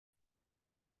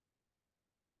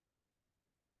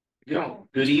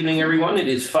Good evening, everyone. It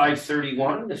is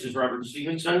 5:31. This is Robert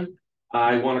Stevenson.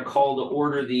 I want to call to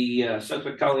order the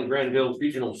Suffolk County Granville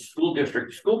Regional School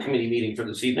District School Committee meeting for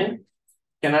this evening.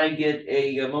 Can I get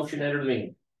a motion to enter the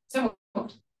meeting? So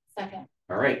moved. Second.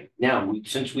 All right. Now,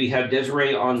 since we have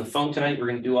Desiree on the phone tonight, we're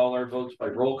going to do all our votes by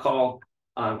roll call.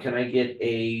 Can I get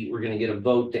we're going to get a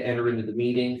vote to enter into the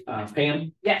meeting.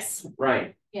 Pam? Yes.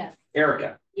 Ryan? Yes.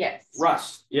 Erica? Yes.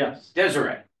 Russ? Yes.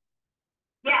 Desiree?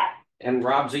 Yes. And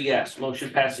Rob's a yes. Motion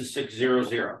passes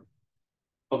 6-0-0.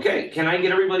 Okay, can I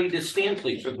get everybody to stand,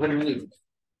 please, for the pledge of allegiance?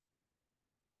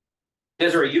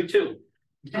 Desiree, you too.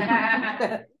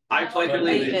 I pledge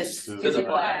allegiance to the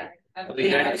flag of the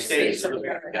United States of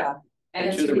America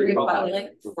and to the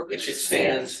republic for which it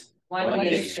stands, one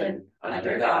nation,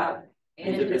 under God,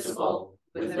 indivisible,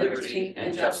 with liberty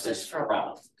and justice for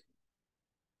all.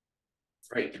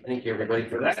 Great, thank you everybody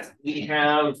for that. We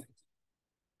have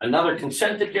another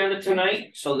consent agenda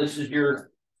tonight. So this is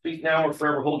your speak now or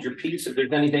forever hold your peace. If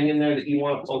there's anything in there that you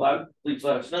want to pull out, please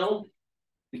let us know.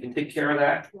 We can take care of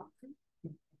that.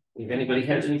 If anybody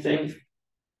has anything,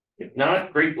 if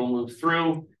not, great, we'll move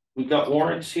through. We've got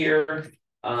warrants here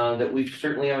that we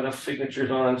certainly have enough signatures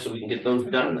on so we can get those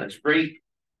done. That's great.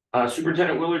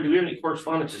 Superintendent Willard, do we have any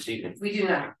correspondence this evening? We do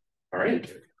not. All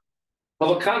right.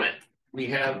 Public comment. We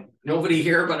have nobody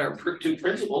here but our two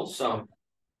principals, so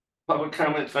public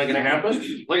comment's not going to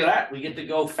happen. Look at that. We get to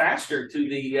go faster to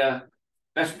the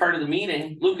best part of the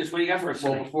meeting. Lucas, what do you got for us?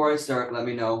 Well, before I start, let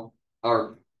me know,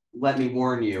 or let me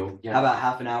warn you. Yeah. About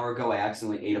half an hour ago, I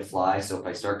accidentally ate a fly. So if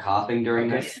I start coughing during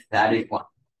this, that is why.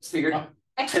 Figured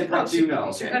I'd let you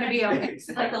know. You're going to be okay. It's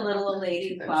like a little old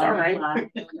lady. That's all right.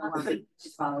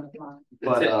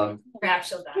 But Perhaps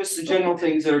she'll die. just the general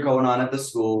things that are going on at the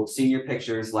school. Senior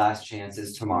pictures, last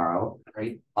chances tomorrow.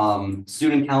 Right.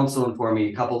 Student council informed me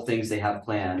a couple things they have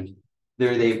planned.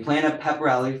 They plan a pep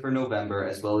rally for November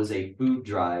as well as a food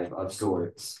drive of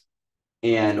sorts.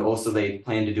 And also they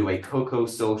plan to do a cocoa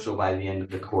social by the end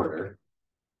of the quarter.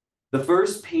 The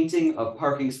first painting of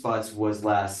parking spots was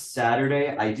last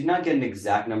Saturday. I did not get an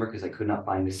exact number because I could not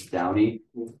find this Downey,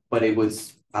 but it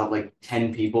was about like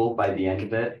 10 people by the end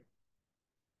of it.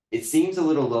 It seems a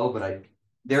little low, but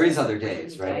there is other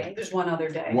days, right? There's one other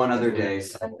day. One other day.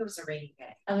 So, I think it was a rainy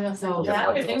day. So Yeah, that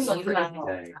but was it's like a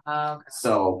day.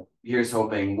 So here's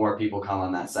hoping more people come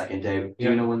on that second day. Do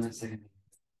you know when that second day?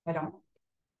 I don't.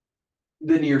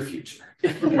 The near future.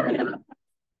 I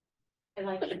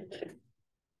like it.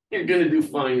 You're gonna do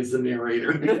fine as the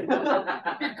narrator.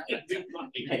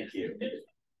 Thank you.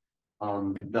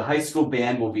 The high school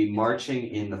band will be marching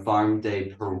in the Farm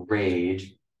Day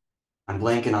Parade. I'm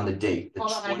blanking on the date. The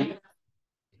Hold on, 20, I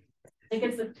think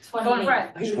it's the Go on,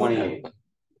 28th. 28.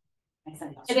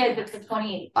 It is, it's the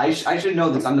 28th. I should know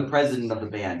this. I'm the president of the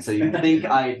band, so you'd think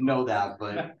I know that,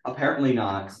 but apparently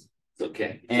not. It's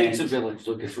okay. And- Takes a village,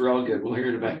 Lucas. We're all good. We'll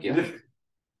hear it back. Yeah.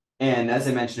 And as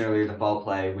I mentioned earlier, the fall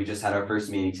play, we just had our first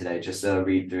meeting today, just to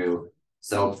read through.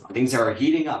 So things are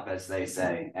heating up, as they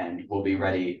say, and we'll be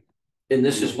ready. And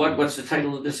this is what's the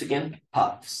title of this again?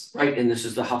 Puffs. Right. And this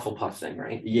is the Hufflepuff thing,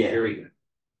 right? Yeah. Very good.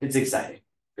 It's exciting.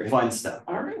 Great. Fun stuff.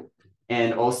 All right.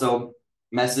 And also,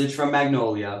 message from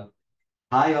Magnolia.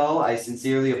 Hi all, I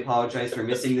sincerely apologize for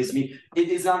missing this meeting. It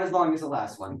is not as long as the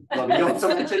last one, but we don't so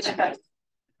much chat.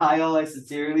 Hi all, I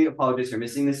sincerely apologize for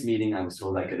missing this meeting. I was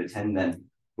told I could attend then.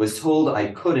 Was told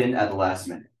I couldn't at the last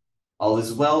minute. All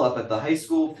is well up at the high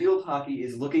school. Field hockey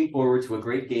is looking forward to a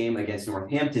great game against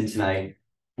Northampton tonight.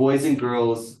 Boys and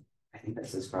girls, I think that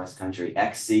says cross country.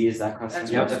 XC, is that cross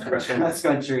country? Yep, that's cross country. Cross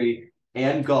country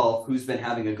and golf, who's been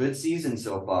having a good season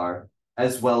so far,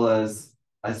 as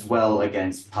well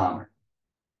against Palmer.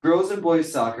 Girls and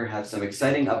boys soccer have some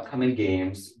exciting upcoming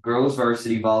games. Girls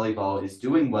varsity volleyball is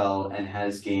doing well and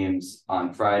has games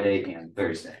on Friday and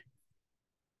Thursday.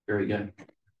 Very good.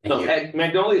 Thank So you.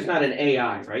 Magnolia is not an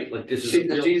AI, right? Like this is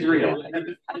She's real. I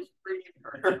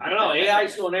don't know. AI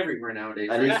is going everywhere nowadays.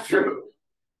 That is true.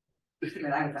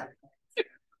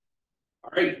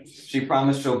 All right. She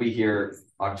promised she'll be here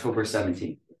October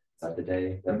 17th. Is that the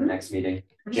day of the next meeting?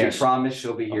 She Yes. promised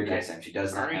she'll be here Okay. next time. She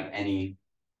does not All right. have any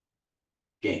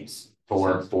games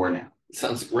for now.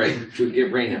 Sounds great. Should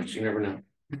get rain out. You never know.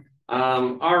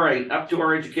 All right. Up to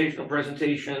our educational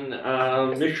presentation.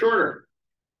 Ms. Shorter.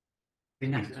 Will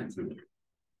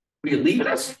you leave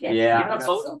us? Yeah. You're not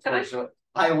voting tonight?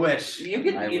 I wish. You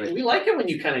get, I wish. we like it when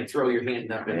you kind of throw your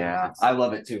hand up. Yeah, I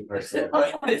love it too, personally.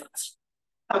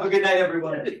 Have a good night,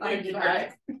 everyone.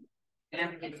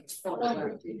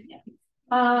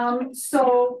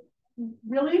 So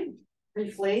really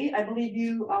briefly, I believe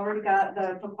you already got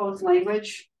the proposed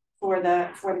language for the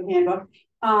handbook.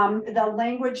 The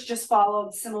language just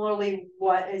followed similarly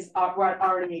what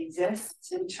already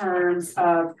exists in terms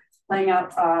of laying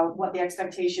out what the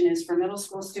expectation is for middle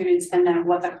school students and then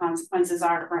what the consequences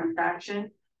are for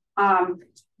infraction.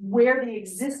 Where the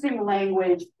existing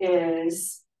language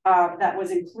is that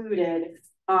was included,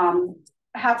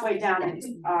 halfway down it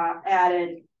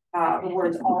added the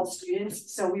words all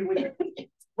students. So we would,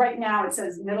 right now it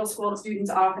says middle school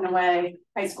students off and away,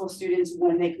 high school students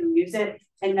when they can use it.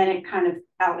 And then it kind of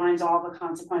outlines all the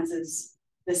consequences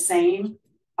the same.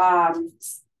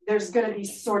 There's going to be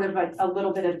sort of a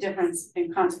little bit of difference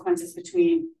in consequences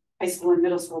between high school and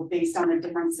middle school based on the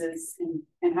differences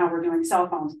in how we're doing cell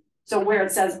phones. So where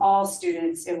it says all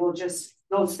students, it will just,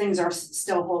 those things are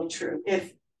still hold true.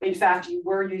 If in fact you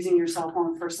were using your cell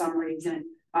phone for some reason,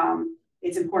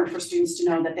 it's important for students to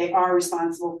know that they are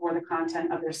responsible for the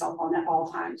content of their cell phone at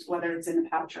all times, whether it's in the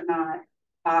pouch or not.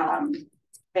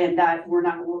 And that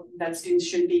that students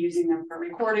shouldn't be using them for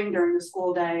recording during the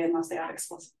school day unless they have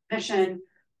explicit permission,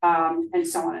 and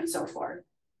so on and so forth.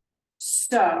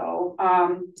 So,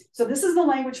 so this is the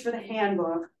language for the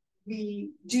handbook. We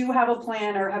do have a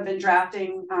plan or have been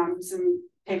drafting some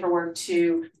paperwork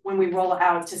to, when we roll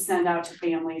out, to send out to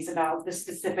families about the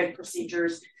specific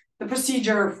procedures. The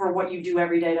procedure for what you do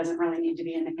every day doesn't really need to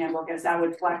be in the handbook, as that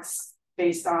would flex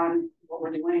based on what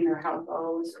we're doing or how it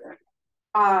goes.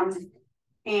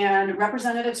 And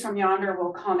representatives from Yonder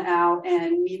will come out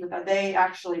and meet with, they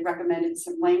actually recommended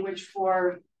some language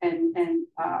for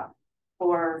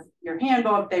for your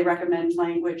handbook. They recommend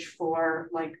language for,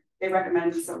 like, they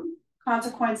recommend some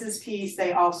consequences piece.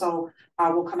 They also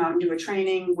will come out and do a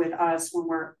training with us when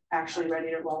we're actually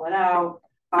ready to roll it out.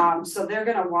 So they're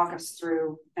going to walk us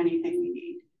through anything we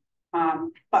need.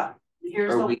 But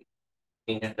here's Are we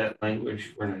looking at that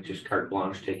language? We're not just carte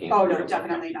blanche taking. Oh no,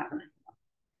 definitely not.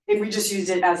 And we just used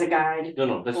it as a guide.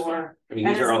 No, that's fine. I mean,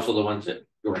 these are also the ones that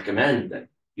recommend that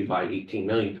you buy 18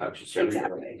 million pouches.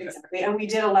 Exactly. And we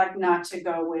did elect not to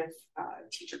go with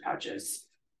teacher pouches.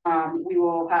 We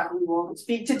will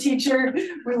speak to teachers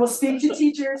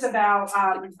about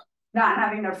not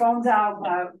having their phones out.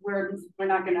 We're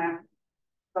not gonna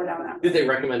go down that. Did they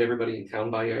recommend everybody in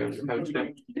town buy a pouch?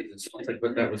 It sounds like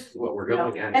that was what we're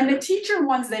going at. And the teacher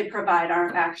ones they provide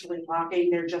aren't actually locking,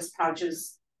 they're just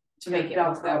pouches to make it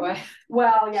look that way.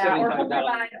 Well, yeah, or to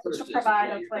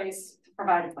provide a place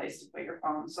to put your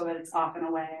phone so that it's off and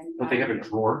away. Don't they have a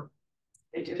drawer?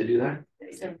 They do. To do that?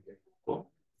 They do. Cool.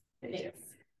 They do.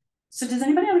 So does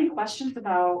anybody have any questions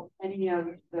about any of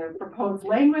the proposed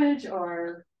language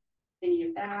or any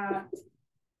of that?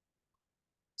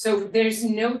 So there's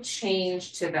no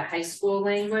change to the high school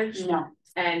language? No.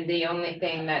 And the only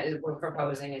thing that we're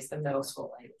proposing is the middle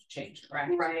school language change,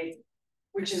 correct? Right.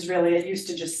 Which is really, it used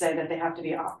to just say that they have to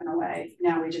be off and away.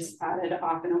 Now we just added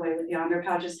off and away with the under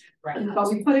pouches. Right.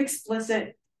 But we put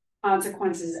explicit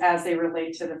consequences as they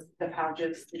relate to the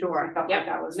pouches. Sure. I felt like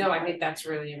that was I think that's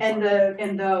really important.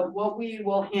 And the what we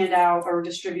will hand out or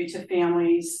distribute to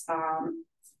families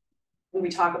when we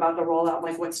talk about the rollout,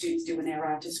 like what students do when they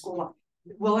arrive to school,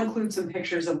 we'll include some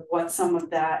pictures of what some of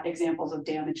that examples of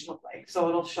damage look like. So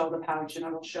it'll show the pouch and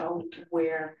it'll show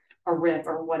where a rip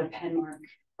or what a pen mark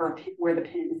or where the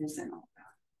pin is and all that.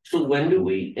 So when do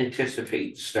we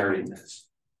anticipate starting this?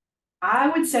 I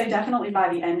would say definitely by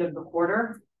the end of the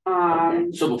quarter.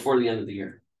 Okay. So before the end of the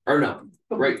year, or no,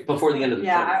 right before the end of the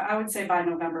yeah, I would say by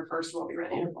November 1st we'll be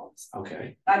ready to roll.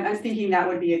 Okay. I'm thinking that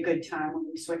would be a good time when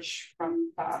we switch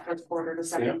from first quarter to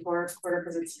second quarter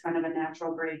because it's kind of a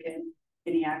natural break in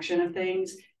the action of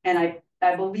things, and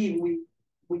I believe we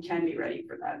can be ready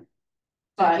for that.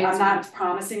 But I'm not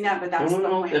promising that, but that's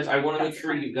no. I want to make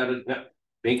sure you've got it.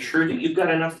 Make sure that you've got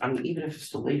enough. I mean, even if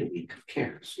it's delayed a week, who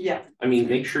cares? Yeah. I mean,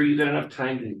 make sure you've got enough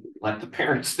time to let the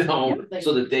parents know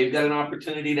so that they've got an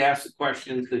opportunity to ask the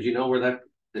questions because you know where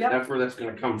that's where that's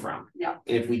going to come from. Yeah.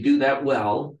 And if we do that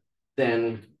well,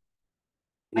 then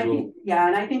and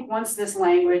I think once this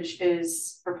language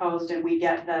is proposed and we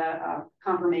get the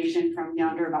confirmation from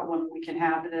Yonder about when we can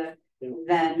have then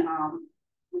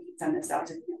we can send this out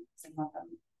to them.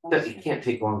 That it can't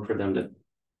take long for them to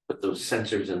put those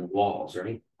sensors in the walls,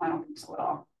 right? I don't think so at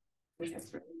all.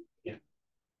 Yeah.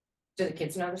 Do the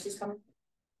kids know this is coming?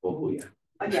 Oh yeah.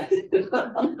 Yeah.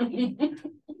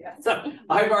 Yeah. So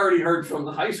I've already heard from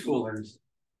the high schoolers,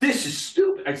 this is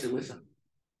stupid. I said, listen,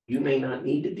 you may not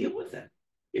need to deal with it.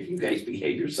 If you guys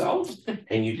behave yourselves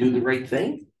and you do the right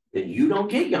thing, then you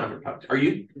don't get Yonder pouch. Are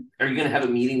you gonna have a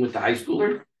meeting with the high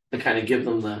schooler to kind of give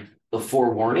them the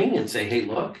forewarning and say, hey,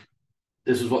 look,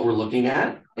 this is what we're looking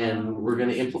at and we're going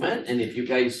to implement. And if you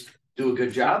guys do a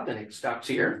good job, then it stops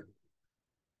here.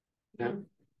 Yeah.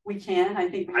 we can, I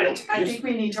think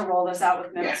we need to roll this out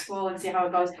with middle Yeah. school and see how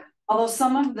it goes. Although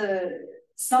some of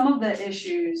the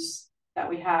issues that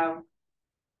we have,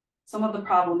 some of the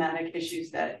problematic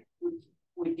issues that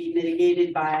would be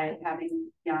mitigated by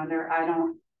having yonder, I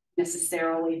don't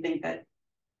necessarily think that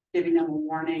giving them a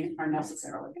warning are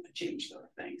necessarily going to change those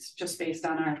things, just based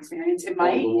on our experience. It All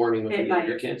might, the warning with it the might.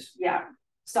 younger kids. yeah.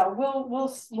 So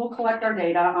we'll collect our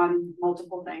data on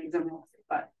multiple things and we'll see,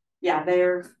 but yeah, they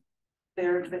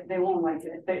won't like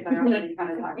it. They're already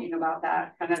kind of talking about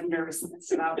that, kind of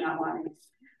nervousness about not wanting.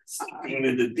 Being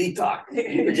in the detox.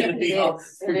 It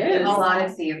is. It is. A lot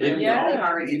of see if they're Yeah.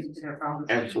 already into their problems.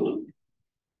 Absolutely.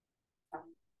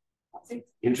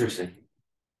 Interesting.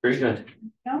 Very good.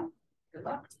 No? Good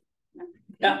luck.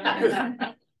 When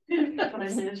I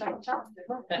say to check the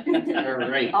All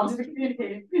right, I'll do the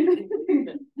communicating.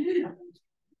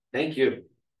 thank you.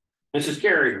 Mrs.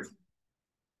 Carrier,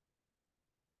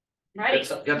 Right.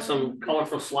 got some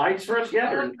colorful slides for us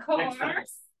yet? or Of course. next time?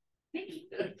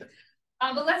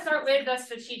 But let's start with the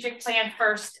strategic plan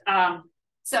first.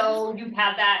 So you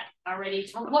have that already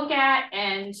to look at,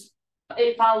 and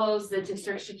it follows the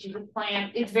district strategic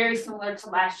plan. It's very similar to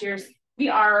last year's. We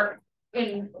are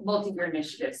in multi-year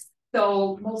initiatives.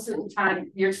 So most of the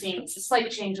time you're seeing it's a slight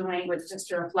change in language just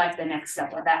to reflect the next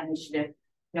step of that initiative.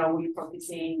 You know, we're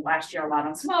focusing last year a lot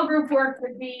on small group work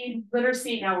with the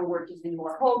literacy. Now we're working in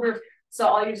more whole group. So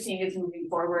all you're seeing is moving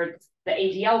forward. The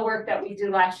ADL work that we did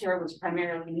last year was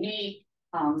primarily me,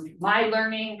 my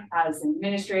learning as an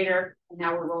administrator, and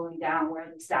now we're rolling down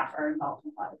where the staff are involved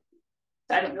in a lot of things.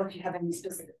 So I don't know if you have any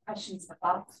specific questions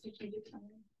about strategic planning.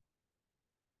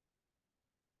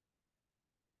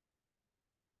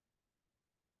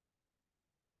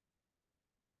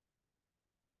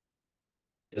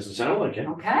 Doesn't sound like it.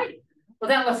 Okay, well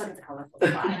then let's look at the colorful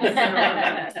slides.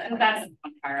 That's the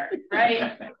fun part,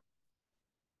 right?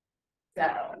 So.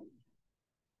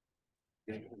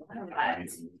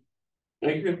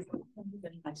 Thank you.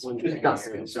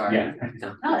 Sorry. Yeah.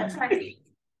 No, that's right.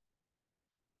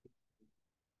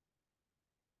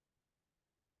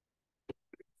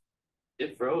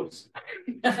 It froze.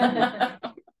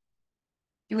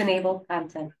 Do enable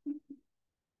content.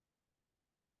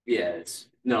 Yeah, it's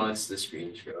the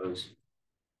screen froze.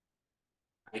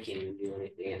 I can't even do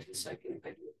anything at the second. I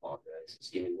do apologize.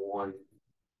 Just give me one.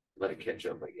 Let it catch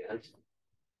up, I guess.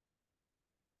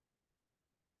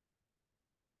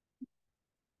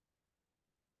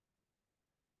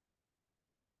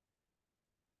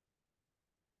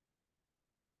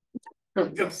 I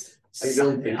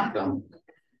don't think so.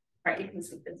 Right, you can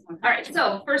see this one. All right,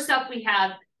 so first up we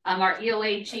have our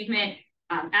ELA achievement.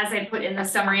 As I put in the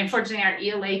summary, unfortunately, our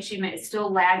ELA achievement is still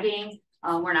lagging.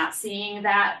 We're not seeing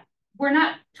that. We're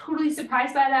not totally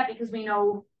surprised by that because we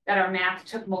know that our math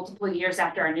took multiple years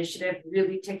after our initiative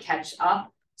really to catch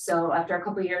up. So after a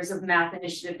couple of years of math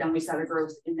initiative, then we saw the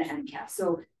growth in the MCAS.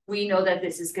 So we know that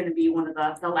this is going to be one of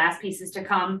the last pieces to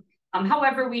come.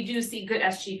 However, we do see good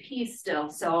SGPs still.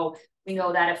 So we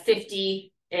know that a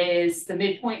 50 is the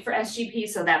midpoint for SGP.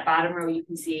 So that bottom row you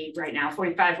can see right now,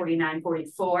 45, 49,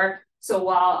 44. So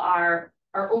while our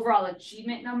overall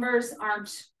achievement numbers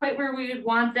aren't quite where we would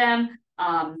want them,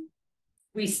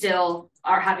 we still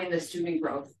are having the student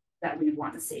growth that we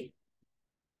want to see.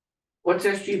 What's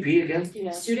SGP again?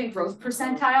 Yeah. Student growth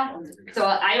percentile. So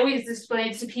I always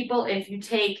explain to people, if you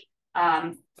take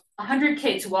 100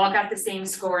 kids who all got the same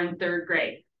score in 3rd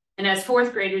grade, and as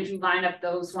 4th graders, you line up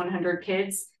those 100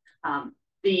 kids, and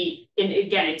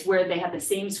again, it's where they had the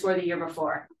same score the year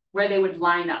before, where they would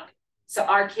line up. So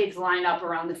our kids line up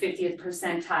around the 50th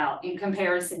percentile in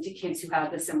comparison to kids who had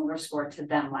the similar score to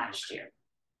them last year.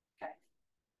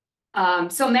 Okay.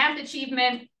 So math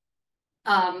achievement,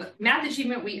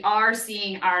 we are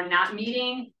seeing are not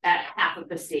meeting at half of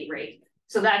the state rate.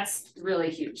 So that's really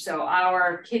huge. So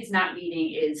our kids not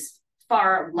meeting is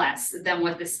far less than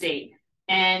what the state,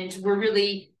 and we're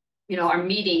really, our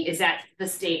meeting is at the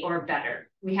state or better.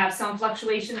 We have some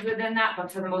fluctuations within that,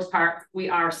 but for the most part, we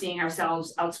are seeing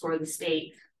ourselves outscore the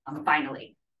state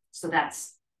finally. So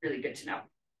that's really good to know.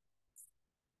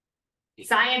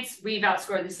 Science, we've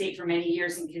outscored the state for many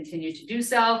years and continue to do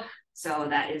so. So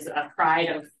that is a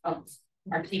pride of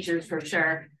our teachers for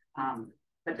sure.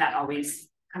 But that always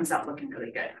comes out looking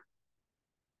really good.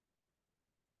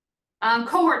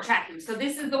 Cohort tracking. So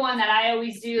this is the one that I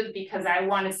always do because I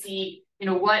want to see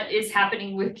what is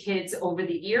happening with kids over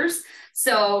the years.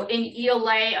 So in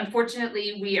ELA,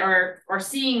 unfortunately, we are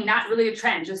seeing not really a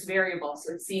trend, just variable.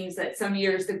 So it seems that some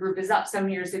years the group is up, some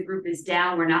years the group is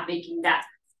down. We're not making that.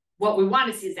 What we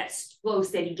want to see is that slow,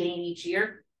 steady gain each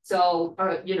year. So,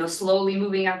 slowly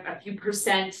moving up a few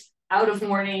percent out of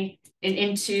morning and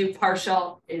into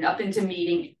partial and up into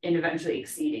meeting and eventually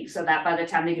exceeding. So that by the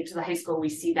time they get to the high school, we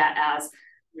see that as,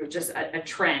 you know, just a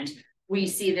trend. We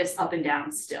see this up and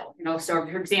down still, you know, so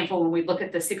for example, when we look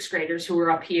at the sixth graders who are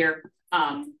up here,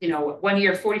 you know, 1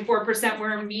 year 44%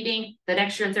 were in meeting, the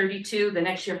next year 32, the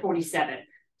next year 47.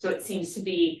 So it seems to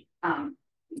be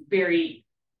very,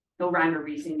 no rhyme or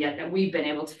reason yet that we've been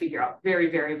able to figure out, very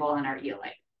variable in our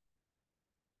ELA.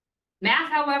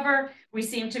 Math, however, we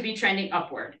seem to be trending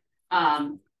upward.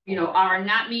 You know, our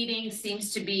not meeting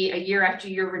seems to be a year after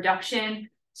year reduction.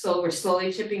 So we're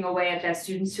slowly chipping away at that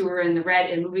students who are in the red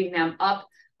and moving them up.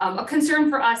 A concern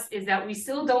for us is that we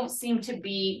still don't seem to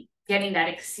be getting that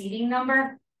exceeding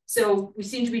number. So we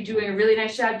seem to be doing a really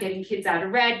nice job getting kids out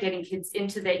of red, getting kids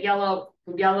into that yellow,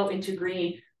 from yellow into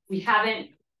green. We haven't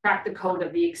cracked the code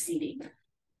of the exceeding.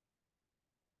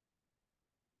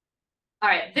 All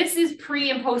right, this is pre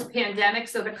and post pandemic.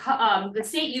 So the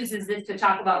state uses this to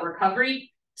talk about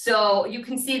recovery. So you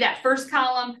can see that first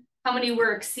column, how many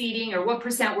we're exceeding or what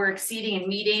percent we're exceeding and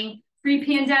meeting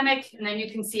pre-pandemic. And then you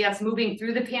can see us moving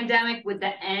through the pandemic with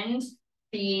the end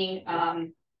being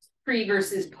pre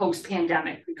versus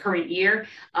post-pandemic, the current year.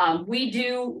 We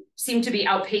do seem to be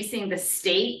outpacing the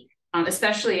state,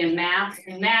 especially in math.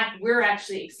 In math, we're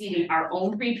actually exceeding our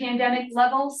own pre-pandemic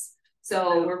levels.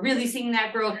 So we're really seeing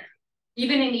that growth.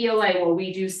 Even in ELA, where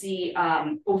we do see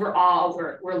overall,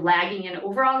 we're lagging in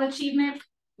overall achievement,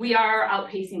 we are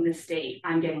outpacing the state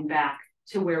on getting back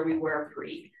to where we were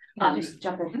pre. Just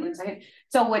jump in for a second.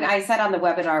 So when I said on the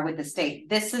webinar with the state,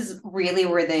 this is really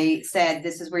where they said,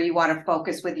 this is where you want to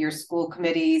focus with your school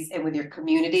committees and with your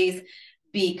communities,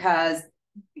 because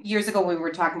years ago, we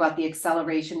were talking about the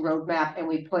acceleration roadmap and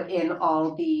we put in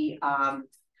all the,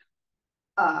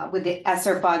 with the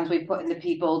ESSER funds, we put in the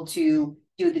people to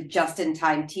do the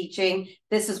just-in-time teaching.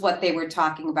 This is what they were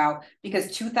talking about,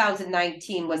 because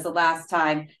 2019 was the last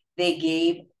time they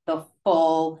gave the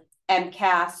full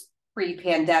MCAS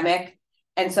pre-pandemic.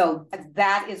 And so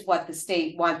that is what the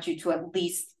state wants you to at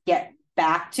least get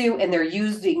back to. And they're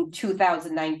using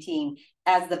 2019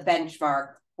 as the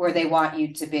benchmark where they want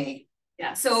you to be.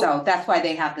 Yeah, so that's why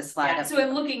they have the slide. Yeah, so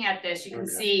in looking at this, you can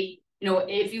see, you know,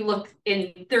 if you look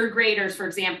in third graders, for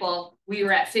example, we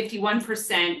were at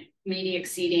 51% meeting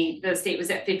exceeding, the state was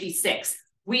at 56.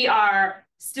 We are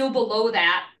still below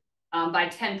that by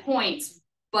 10 points,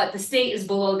 but the state is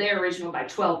below their original by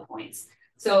 12 points.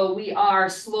 So we are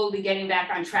slowly getting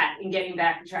back on track and getting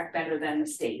back on track better than the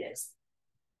state is.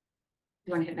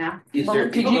 You want to hit math?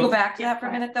 Could you go back to that for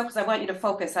a minute though? Because I want you to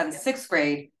focus on sixth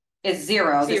grade is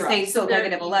 0. The state's still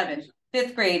negative 11.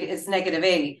 Fifth grade is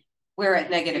 -8. We're at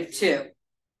 -2.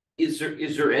 Is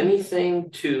there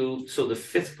anything to, so the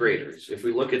fifth graders, if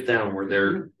we look at them where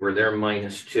they're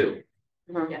 -2,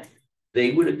 Yes.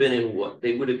 they would have been in what?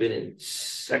 They would have been in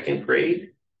second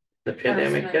grade, the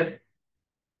pandemic hit?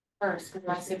 First, because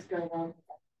my sixth grade one.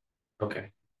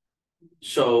 Okay.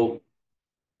 So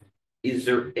is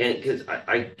there, and because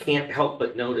I can't help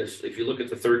but notice, if you look at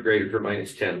the third graders are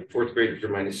 -10, fourth graders are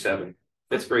 -7,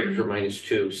 fifth graders are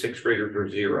 -2, sixth graders are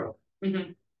 0.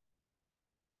 Mm-hmm.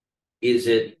 Is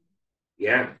it,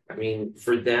 yeah, I mean,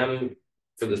 for them,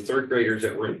 for the third graders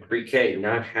that were in pre-K,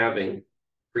 not having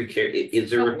pre-K,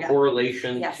 is there a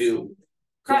correlation to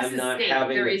them not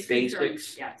having the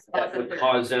basics that would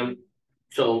cause them?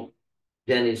 So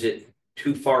then is it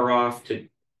too far off to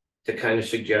kind of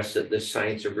suggest that this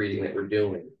science of reading that we're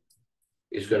doing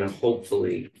is going to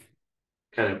hopefully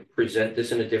kind of present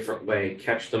this in a different way,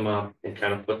 catch them up and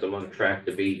kind of put them on track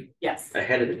to be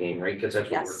ahead of the game, right? Because that's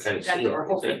what we're kind of seeing. What we're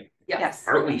hoping. Yes.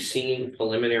 Aren't we seeing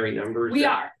preliminary numbers? We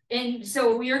are. And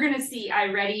so we are going to see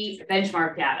iReady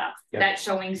benchmark data that's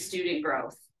showing student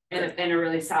growth in a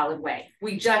really solid way.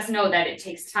 We just know that it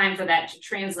takes time for that to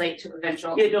translate to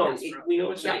eventual. Yeah, no, we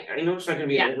know it's not, I know it's not going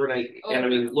to be an overnight. And I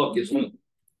mean, look, it's,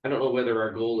 I don't know whether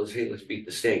our goal is, hey, let's beat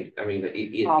the state. I mean,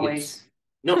 Always.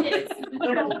 No, I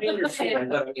understand,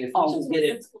 but I mean,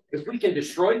 if we can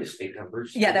destroy the state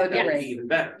numbers, that would be great. Even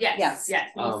better. Yes,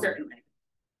 most certainly.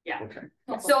 Yeah. Okay.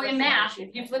 So in math,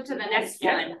 if you flip to the next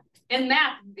one, in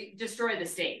math, destroy the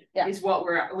state is what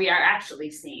we are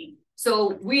actually seeing.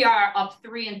 So we are up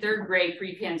 3 in third grade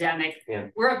pre-pandemic.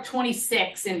 We're up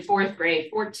 26 in fourth grade,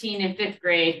 14 in fifth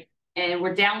grade, and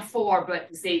we're down 4, but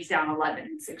the state's down 11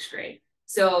 in sixth grade.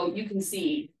 So you can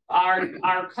see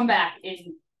our comeback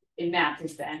in math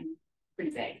has been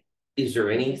pretty big. Is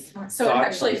there any So it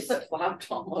actually flip-flopped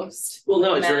almost. Well,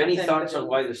 no, is there any thoughts on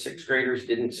why the sixth graders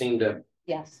didn't seem to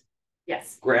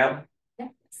grab?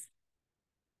 Yes.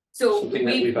 So something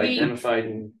that we've identified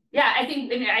and yeah, I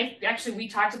think, and we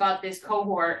talked about this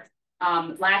cohort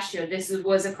last year, this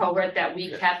was a cohort that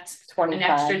we kept an 25.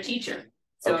 extra teacher.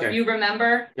 So if Okay. you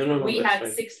remember, No, we that's had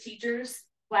fine. 6 teachers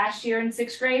last year in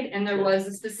 6th grade, and there Yeah. was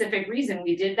a specific reason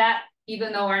we did that,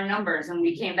 even though our numbers, and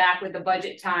we came back with the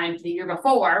budget time the year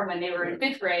before when they were in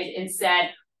 5th grade and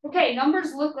said, okay,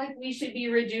 numbers look like we should be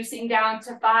reducing down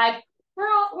to 5.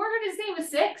 We're gonna stay with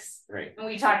 6. Right. And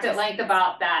we talked at length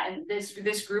about that. And this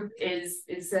group is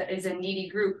a needy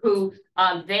group who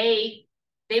they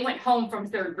went home from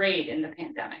 3rd grade in the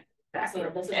pandemic.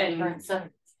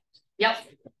 Yep.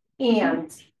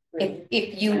 And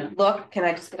if you look, can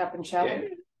I just get up and show? Yeah.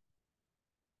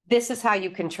 This is how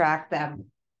you can track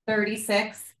them.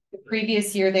 36, the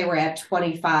previous year they were at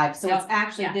 25, so it's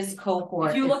actually Yeah. this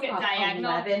cohort. If you is look at up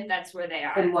diagonal, 11 that's where they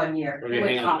are. in 1 year. Okay,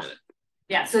 hang on a minute.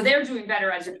 Yeah, so they're doing better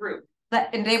as a group.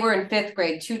 And they were in 5th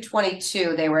grade,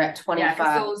 222, they were at Yeah, 25.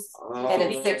 because those, And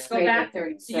in Oh, 6th Go grade, back, they're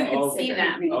 36. so you can see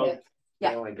them. Oh,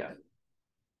 Yeah. now I got it.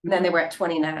 And then they were at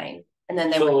 29, and then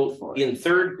they were. So in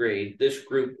 3rd grade, this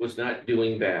group was not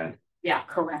doing bad, Yeah,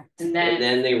 Correct. and and then,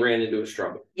 then they ran into a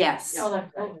struggle. Yes.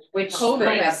 which COVID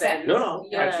might have happened. been. No,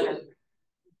 Yeah. absolutely.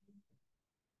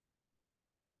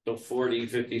 So 40,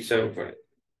 57, 40.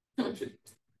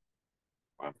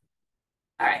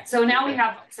 All right, so now we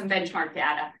have some benchmark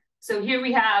data. So here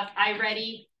we have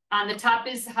iReady. On the top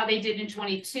is how they did in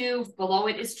 22, below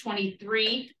it is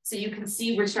 23. So you can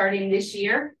see we're starting this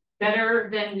year better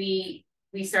than we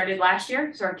started last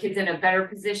year. So our kids in a better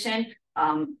position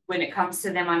when it comes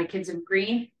to them on the Kids in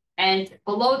Green. And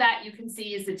below that, you can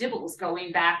see is the Dibbles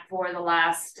going back for the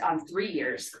last 3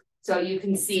 years. So you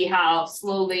can see how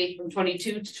slowly from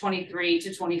 22 to 23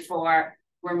 to 24,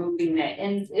 we're moving it.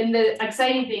 And the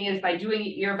exciting thing is by doing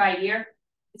it year by year,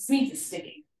 this means it's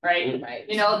sticking, right? Right.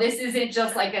 You know, this isn't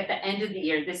just like at the end of the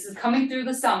year. This is coming through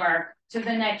the summer to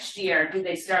the next year. Do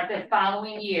they start the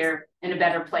following year in a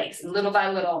better place? And little by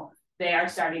little, they are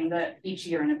starting each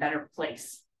year in a better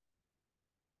place.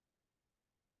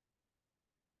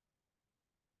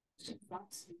 All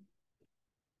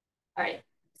right.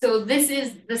 So this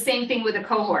is the same thing with a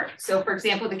cohort. So for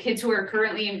example, the kids who are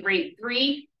currently in grade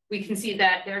 3, we can see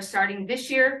that they're starting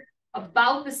this year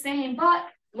about the same, but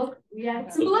look, we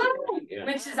had some blue, Yeah.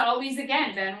 which has always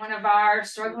again been one of our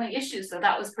struggling issues. So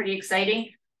that was pretty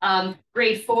exciting.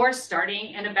 Grade 4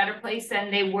 starting in a better place than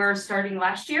they were starting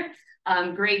last year.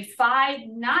 Grade 5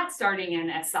 not starting in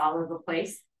as solid of a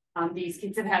place. These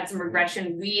kids have had some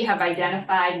regression. We have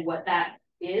identified what that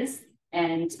is,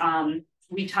 and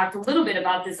we talked a little bit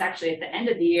about this actually at the end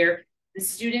of the year. The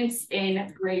students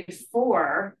in grade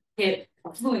 4 hit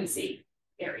a fluency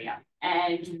area.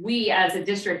 And we as a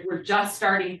district were just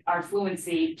starting our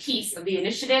fluency piece of the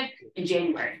initiative in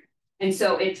January. And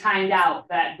so it timed out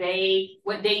that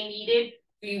what they needed,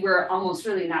 we were almost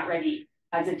really not ready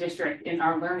as a district in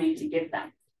our learning to give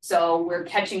them. So we're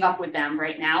catching up with them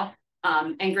right now.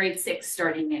 And grade 6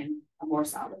 starting in a more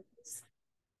solid place.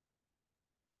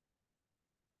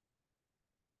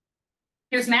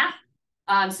 Here's math.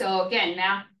 So again,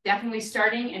 math definitely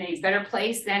starting in a better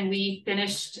place than we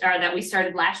finished, or that we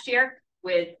started last year,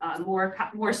 with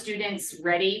more students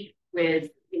ready, with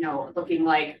looking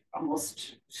like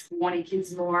almost 20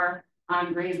 kids more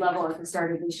on grade level at the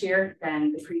start of this year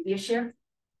than the previous year.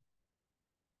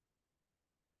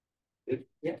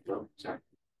 Yeah, no, sorry.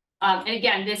 And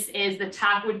again, this is the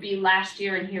top would be last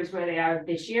year, and here's where they are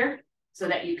this year, so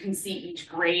that you can see each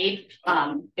grade.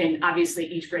 And obviously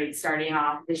each grade starting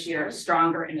off this year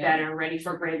stronger and better, ready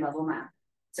for grade level math.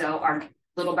 So our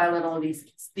little by little,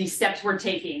 these steps we're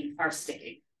taking are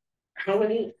sticking. How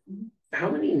many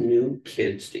new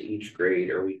kids to each grade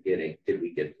did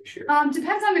we get this year?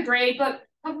 Depends on the grade, but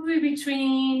probably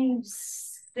between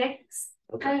 6,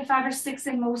 Okay. 5 or 6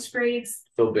 in most grades.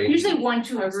 So basically, Usually 1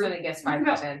 to I a was group. gonna guess 5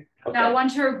 to 10. Now 1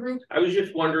 to a group. I was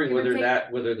just wondering Give or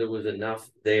whether there was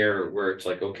enough there where it's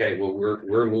like, okay, well,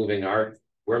 we're moving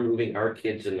our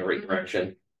kids in the right Mhm.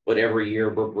 direction, but every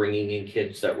year we're bringing in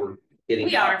kids that we're getting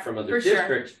We are, back from other for sure.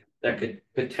 districts that could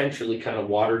potentially kind of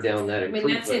water down that I mean,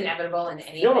 improvement. that's inevitable in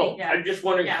anything. No, Yeah. I'm just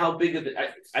wondering Yeah. how big of it,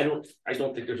 I don't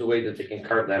think there's a way that they can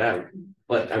carve that out,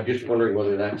 but I'm just wondering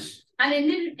whether that's. On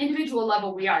an individual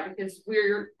level, we are, because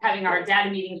we're having our data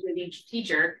meetings with each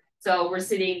teacher. So we're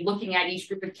sitting, looking at each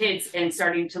group of kids and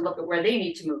starting to look at where they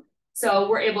need to move. So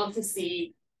we're able to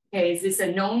see, okay, is this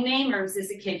a known name, or is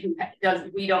this a kid who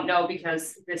we don't know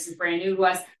because this is brand new to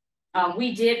us.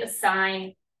 We did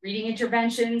assign reading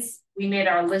interventions. We made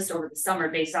our list over the summer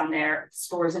based on their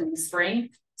scores in the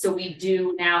spring. So we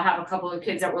do now have a couple of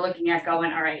kids that we're looking at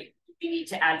going, all right, we need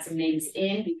to add some names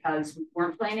in because we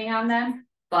weren't planning on them.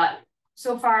 But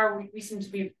so far, we seem to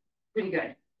be pretty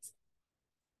good.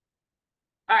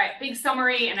 All right, big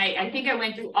summary, and I think I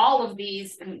went through all of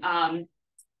these and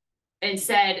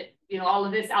said, you know, all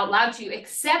of this out loud to you,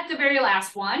 except the very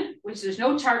last one, which there's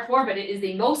no chart for, but it is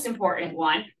the most important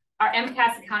one, our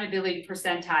MCAS accountability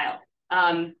percentile.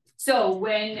 So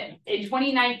when in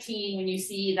 2019, when you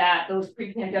see that those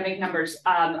pre-pandemic numbers,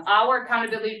 our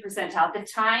accountability percentile at the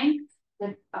time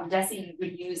that DESE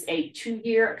would use a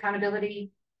 2-year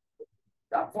accountability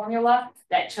formula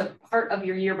that took part of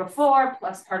your year before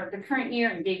plus part of the current year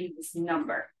and gave you this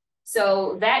number.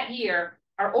 So that year,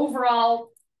 our overall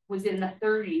was in the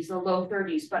 30s, the low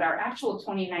 30s, but our actual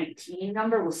 2019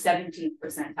 number was 17th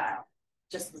percentile.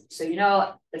 Just so you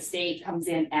know, the state comes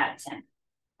in at 10.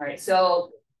 All right,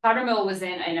 so Powder Mill was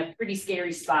in a pretty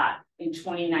scary spot in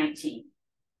 2019.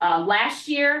 Last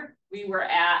year, we were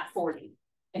at 40.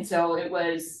 And so it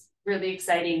was really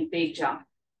exciting, big jump.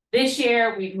 This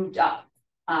year, we've moved up.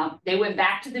 They went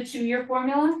back to the 2-year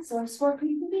formula, so our score could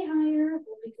even be higher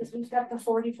because we've got the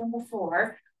 40 from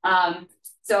before.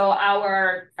 So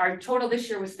our total this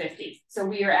year was 50. So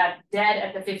we are dead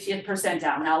at the 50th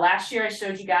percentile. Now, last year I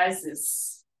showed you guys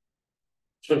this.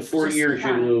 So in 4 years,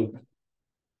 you moved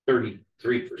 33%.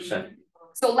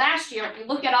 So last year, if you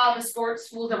look at all the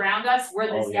schools around us, we're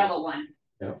this yellow one.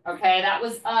 Yeah. Okay, that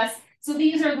was us. So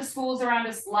these are the schools around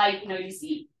us, like, you know, you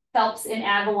see Phelps in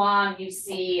Agawam, you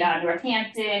see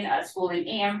Northampton, a school in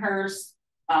Amherst,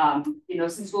 you know,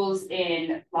 some schools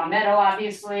in Long Meadow,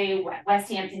 obviously, West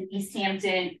Hampton, East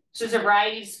Hampton. So there's a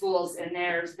variety of schools, and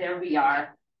there we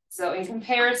are. So in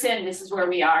comparison, this is where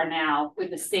we are now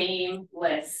with the same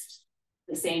list,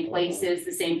 the same places,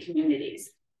 the same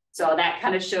communities. So that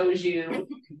kind of shows you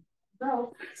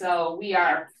growth. So we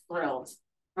are thrilled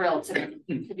to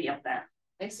be up there.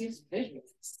 Let's use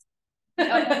visuals. You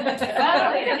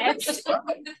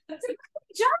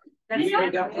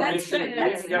even got permission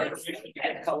to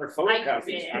get color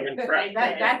photocopies. I'm impressed.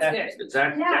 That's good.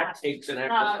 That takes an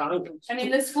extra time. I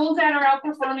mean, the schools that are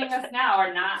outperforming us now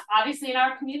are not, obviously in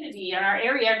our community, in our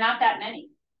area, are not that many.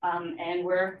 And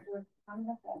we're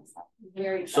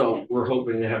very excited. So we're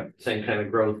hoping to have the same kind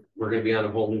of growth. We're gonna be on a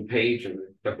whole new page in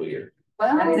a couple of years.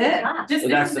 Well, That's it. Just So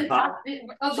that's the top.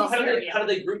 So how do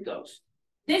they group those?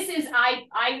 This is,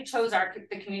 I chose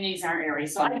the communities in our area.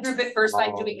 So I group it first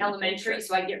by doing elementary.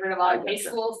 So I get rid of all the high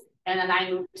schools. And then I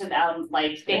move to them,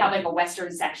 like they have like a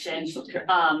Western section. Okay.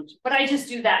 But I just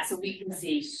do that so we can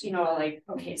see, you know, like,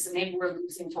 okay, so maybe we're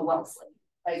losing to Wellesley.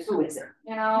 Like, who is it?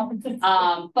 You know?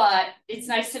 But it's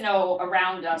nice to know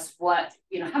around us what,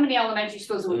 you know, how many elementary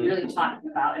schools are we really talking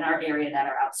about in our area that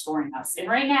are outscoring us. And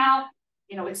right now,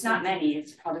 you know, it's not many.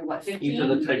 It's probably what, 15? These are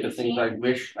the type of things 18?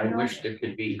 I wish there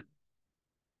could be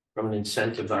from an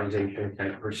incentivization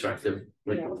kind of perspective.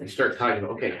 Like when they start talking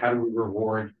about, okay, how do we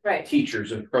reward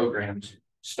teachers and programs?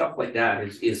 Stuff like that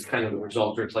is kind of the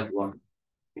result. Or it's like, look,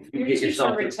 if you Your get teacher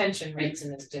yourself retention rates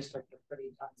in this district are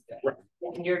pretty darn good. Right.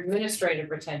 And your administrative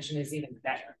retention is even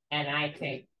better. And I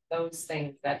think those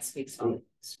things, that speaks volumes.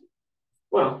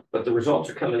 well, but the results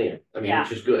are coming in. I mean,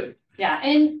 which is good. Yeah,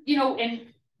 and you know, and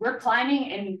we're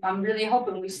climbing, and I'm really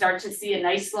hoping we start to see a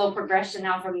nice slow progression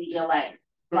now from the ELA.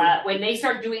 But when they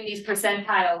start doing these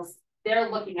percentiles, they're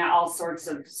looking at all sorts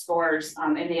of scores,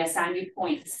 and they assign you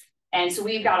points. And so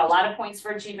we've got a lot of points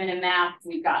for achievement in math.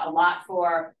 We've got a lot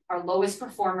for our lowest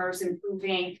performers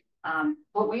improving,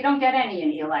 but we don't get any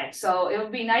in ELA. So it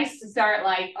would be nice to start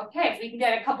like, okay, if we can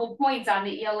get a couple points on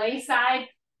the ELA side,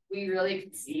 we really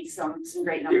could see some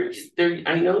great numbers.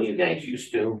 I know you guys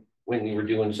used to, when you were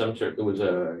doing some sort, there was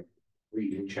a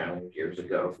reading challenge years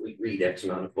ago. If we read X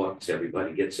amount of books,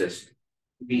 everybody gets this.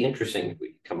 It'd be interesting if we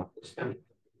could come up with something,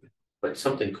 but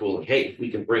something cool. Like, hey, if we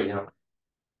can bring up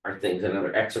our things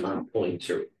another X amount of points,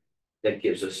 or that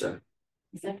gives us a.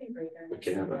 Second grader. We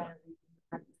can have a.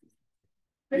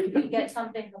 You get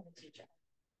something from the teacher.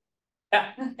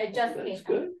 Yeah, It just that's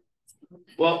good.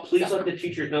 Well, please let the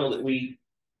teachers know that we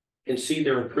can see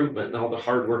their improvement and all the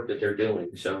hard work that they're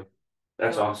doing. So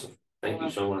that's awesome. Thank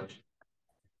you so much.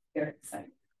 Very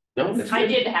excited. No, that's I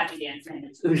good. did the happy dance.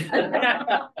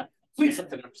 Please,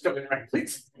 something I'm still right,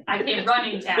 please. I came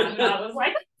running down, and I was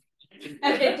like. And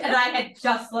I had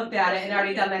just looked at it and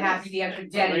already done the happy dance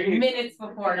with Jenny minutes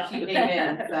before she came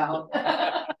in, so.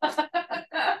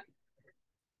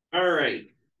 All right,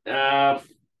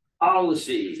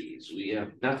 policies, we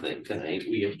have nothing tonight,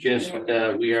 we have just,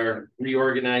 we are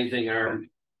reorganizing our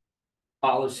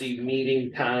policy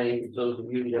meeting time, those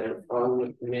of you that are on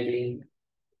the committee.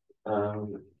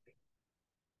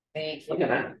 Thank you. Look at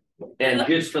that, and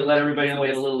just to let everybody know, we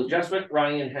had a little adjustment,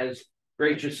 Ryan has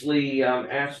graciously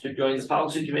asked to join the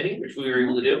policy committee, which we were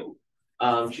able to do.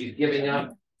 She's giving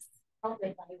up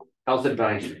health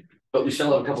advisory. but we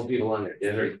still have a couple people on there.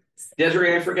 Desiree.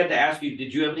 Desiree, I forgot to ask you,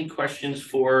 did you have any questions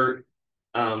for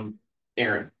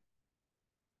Aaron?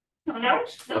 No.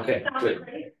 Okay, good.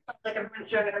 Great. Like everyone's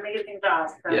doing an amazing job.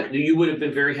 So. Yeah, you would have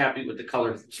been very happy with the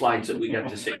color slides that we got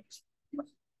to see.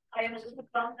 I am just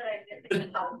bummed that I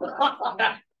didn't.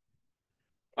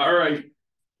 All right,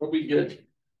 are we good?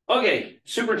 Okay,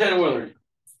 Superintendent Willard,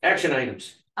 action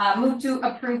items. Move to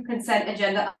approve consent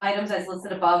agenda items as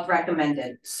listed above,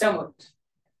 recommended. So moved.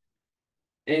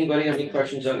 Anybody have any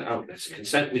questions on this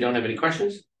consent? We don't have any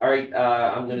questions. All right,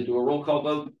 I'm gonna do a roll call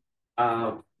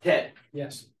vote. Ted.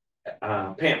 Yes.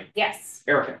 Pam. Yes.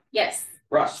 Erica. Yes.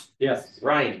 Russ. Yes.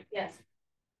 Ryan. Yes.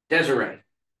 Desiree.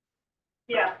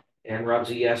 Yeah. And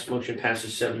Rob's a yes. Motion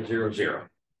passes 7-0-0.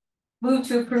 Move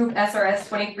to approve SRS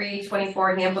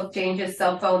 2324 handbook changes,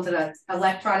 cell phones and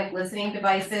electronic listening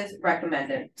devices,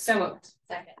 recommended. So moved.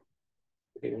 Second.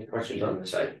 Any questions on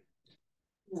this item?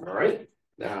 All right,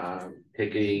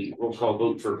 take a roll call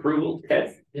vote for approval.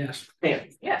 Ted. Yes. Pam.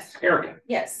 Yes. Erica.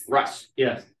 Yes. Russ.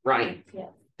 Yes. Ryan. Yeah.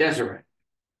 Desiree.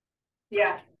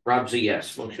 Yeah. Rob's a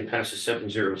yes. Motion passes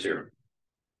 7-0-0.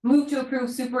 Move to approve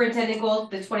superintendent goals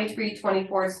for the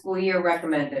 23-24 school year,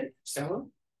 recommended. So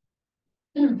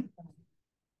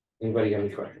Anybody have any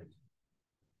questions?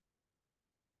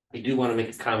 I do want to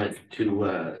make a comment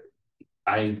to,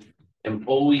 I am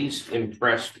always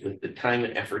impressed with the time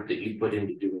and effort that you put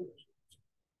into doing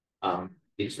this.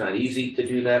 It's not easy to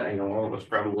do that. I know all of us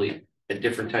probably at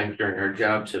different times during our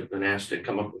jobs have been asked to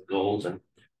come up with goals, and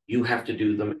you have to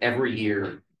do them every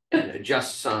year and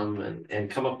adjust some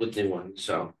and come up with new ones.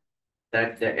 So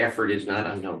that effort is not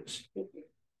unnoticed.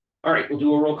 All right, we'll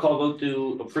do a roll call vote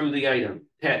to approve the item.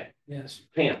 Ted. Yes.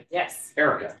 Pam. Yes.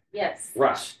 Erica. Yes.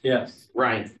 Russ. Yes.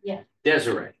 Ryan. Yeah.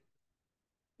 Desiree.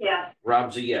 Yeah.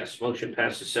 Rob's a yes. Motion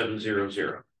passes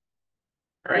 7-0-0. All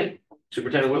right,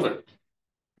 Superintendent Willard.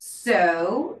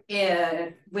 So,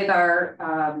 with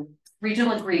our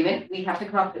regional agreement, we have to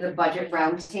come up with a budget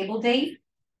roundtable date.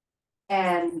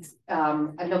 And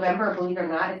November, believe it or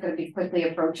not, is going to be quickly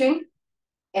approaching.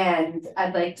 And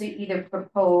I'd like to either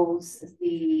propose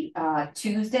the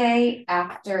Tuesday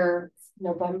after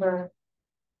November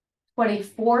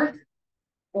 24th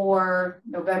or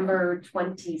November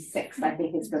 26th, I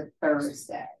think is the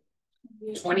Thursday.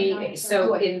 20,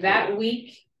 so in that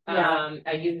week, Yeah.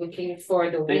 are you looking for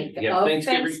the week Yeah, of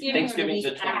Thanksgiving- Thanksgiving or the Thanksgiving's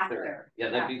week the 23rd. after? Yeah,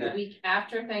 that'd be The good. week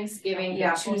after Thanksgiving,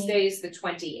 Yeah. the Tuesday's the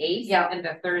 28th. Yeah. And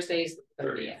the Thursday's the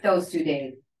 30th. Those 2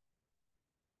 days.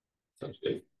 Sounds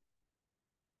good.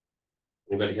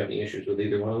 Anybody have any issues with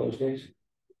either one of those days?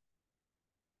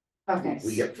 Okay.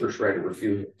 We get first right of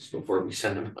refusal before we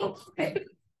send them out. Okay.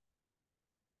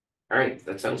 All right,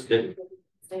 that sounds good.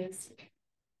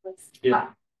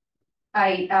 Yeah.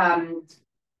 I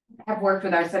have worked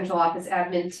with our central office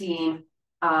admin team.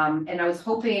 And I was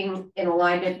hoping in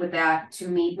alignment with that to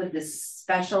meet with the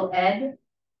special ed.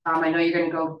 I know you're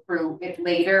gonna go through it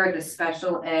later, the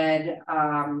special ed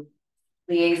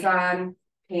liaison,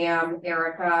 Pam,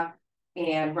 Erica,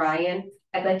 and Ryan.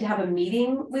 I'd like to have a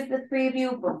meeting with the three of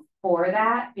you before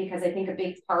that, because I think a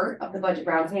big part of the budget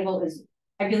roundtable is,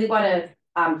 I really wanna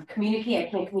communicate, I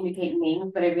can't communicate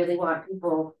names, but I really want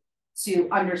people to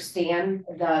understand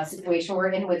the situation we're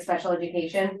in with special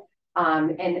education.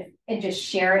 And just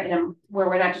share it in a, where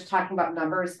we're not just talking about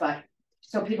numbers, but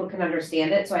so people can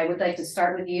understand it. So I would like to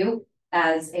start with you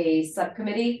as a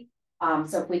subcommittee.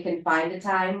 So if we can find a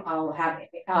time, I'll have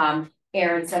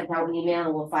Aaron send out an email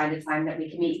and we'll find a time that we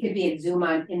can meet. It could be a Zoom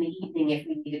on in the evening if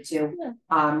we needed to,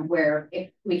 where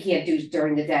if we can't do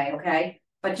during the day, okay?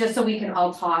 But just so we can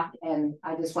all talk, and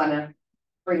I just wanna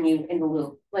bring you in the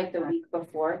loop. Like the week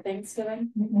before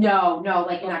Thanksgiving? No,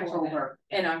 like in Before October,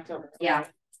 In October. yeah.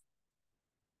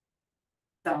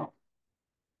 So.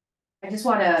 I just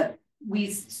wanna, we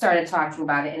started talking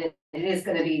about it, and it is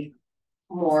gonna be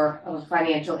more of a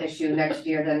financial issue next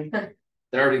year than. That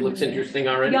already looks interesting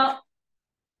already. Yup.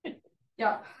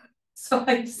 Yup, so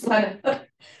I just wanna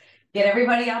get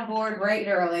everybody on board bright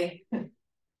and early.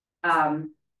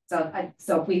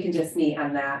 So if we can just meet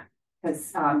on that,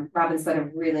 cause Robin's done a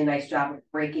really nice job of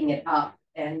breaking it up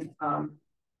and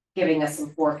giving us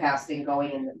some forecasting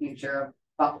going in the future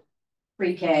about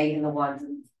pre-K and the ones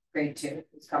in grade 2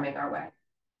 is coming our way.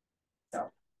 So,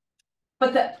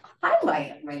 but the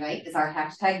highlight of my night is our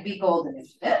hashtag Be Gold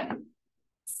initiative.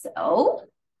 So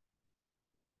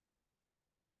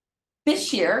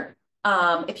this year,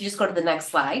 if you just go to the next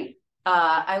slide,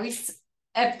 every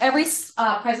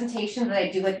presentation that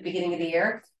I do at the beginning of the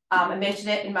year, I mentioned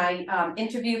it in my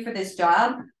interview for this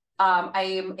job. I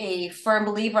am a firm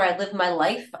believer, I live my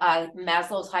life,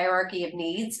 Maslow's hierarchy of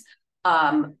needs.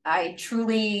 I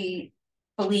truly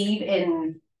believe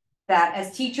in that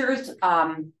as teachers,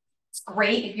 it's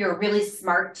great if you're a really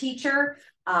smart teacher.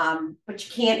 But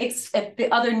you can't, if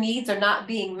the other needs are not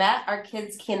being met, our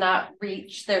kids cannot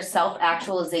reach their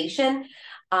self-actualization.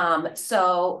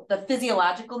 So the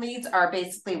physiological needs are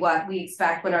basically what we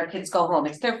expect when our kids go home.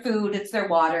 It's their food, it's their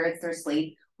water, it's their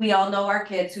sleep. We all know our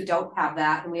kids who don't have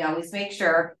that, and we always make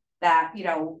sure that, you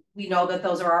know, we know that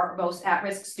those are our most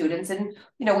at-risk students, and,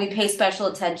 you know, we pay special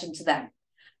attention to them.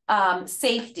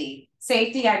 Safety,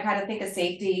 I kind of think of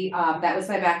safety, that was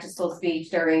my back to school speech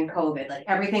during COVID, like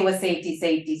everything was safety,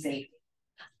 safety, safety.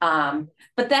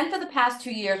 But then for the past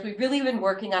 2 years, we've really been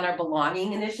working on our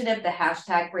belonging initiative, the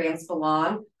hashtag Grams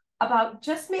Belong, about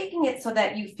just making it so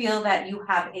that you feel that you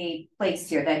have a place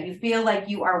here, that you feel like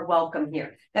you are welcome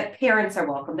here, that parents are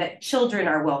welcome, that children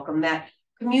are welcome, that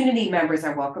community members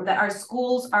are welcome, that our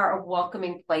schools are a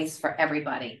welcoming place for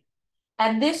everybody.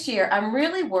 And this year, I'm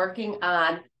really working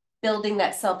on building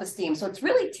that self-esteem. So it's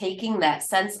really taking that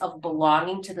sense of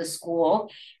belonging to the school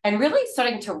and really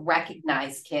starting to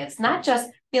recognize kids, not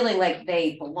just feeling like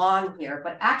they belong here,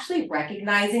 but actually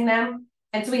recognizing them.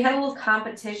 And so we had a little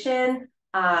competition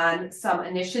on some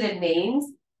initiative names,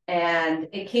 and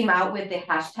it came out with the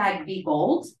hashtag Be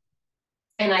Gold.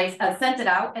 And I sent it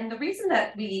out. And the reason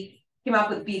that we came up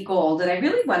with Be Gold, and I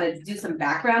really wanted to do some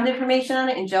background information on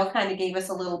it, and Joe kind of gave us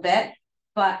a little bit,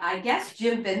 but I guess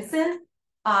Jim Vincent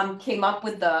came up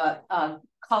with the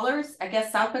colors. I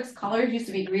guess Southwick's colors used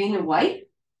to be green and white,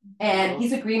 and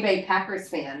he's a Green Bay Packers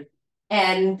fan.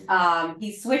 And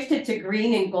he switched it to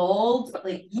green and gold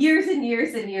like years and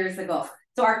years and years ago.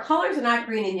 So our colors are not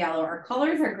green and yellow, our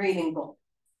colors are green and gold.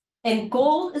 And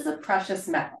gold is a precious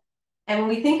metal. And when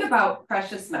we think about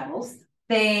precious metals,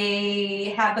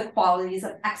 they have the qualities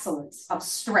of excellence, of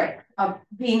strength, of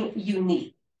being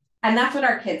unique. And that's what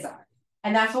our kids are.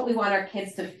 And that's what we want our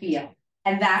kids to feel.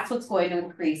 And that's what's going to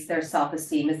increase their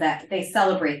self-esteem, is that they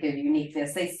celebrate their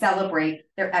uniqueness, they celebrate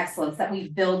their excellence, that we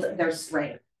build their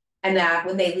strength. And that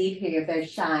when they leave here, they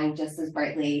shine just as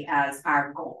brightly as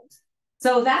our gold.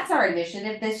 So that's our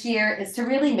initiative this year, is to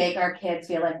really make our kids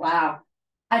feel like, wow,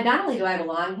 not only do I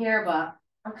belong here, but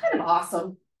I'm kind of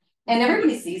awesome. And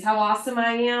everybody sees how awesome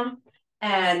I am.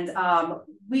 And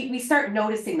we start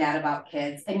noticing that about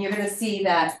kids. And you're going to see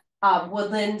that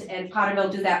Woodland and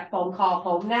Potterville do that phone call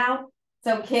home now.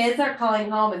 So kids are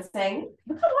calling home and saying,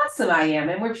 look how awesome I am.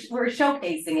 And we're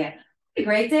showcasing it. A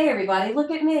great day, everybody. Look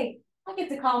at me. I get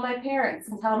to call my parents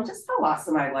and tell them just how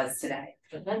awesome I was today.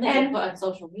 But then they put on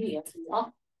social media.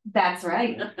 That's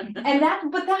right. But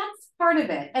that's part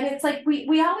of it. And it's like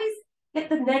we always get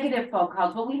the negative phone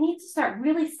calls, but we need to start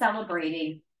really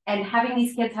celebrating and having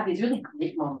these kids have these really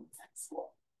great moments at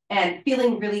school and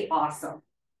feeling really awesome.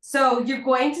 So you're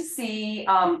going to see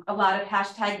a lot of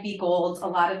hashtag Be Gold, a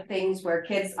lot of things where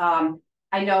kids,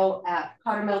 I know at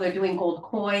Pottermill they're doing gold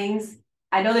coins.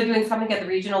 I know they're doing something at the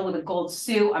regional with a gold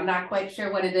suit. I'm not quite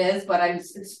sure what it is, but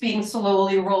it's being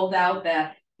slowly rolled out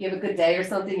that you have a good day or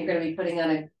something, you're going to be putting on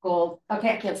a gold.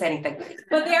 Okay, I can't say anything,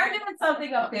 but they are doing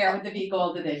something up there with the Be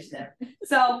Gold initiative.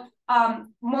 So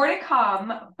more to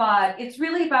come, but it's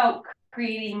really about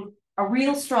creating a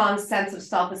real strong sense of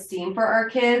self-esteem for our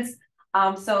kids.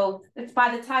 So it's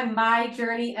by the time my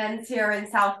journey ends here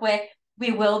in Southwick,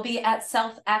 we will be at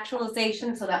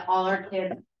self-actualization so that all our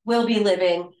kids will be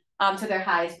living to their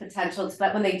highest potential, so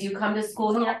that when they do come to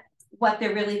school here, what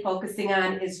they're really focusing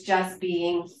on is just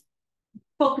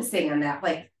focusing on that.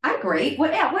 Like, I'm great.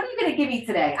 What are you going to give me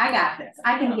today? I got this.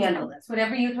 I can handle this.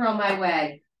 Whatever you throw my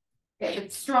way. If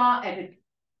it's strong, if it's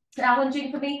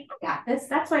challenging for me, I got this.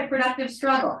 That's my productive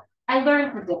struggle. I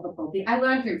learned through difficulty. I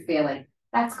learned through failing.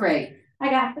 That's great.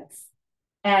 I got this.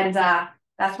 And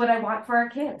that's what I want for our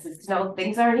kids, is to know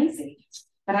things aren't easy,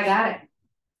 but I got it.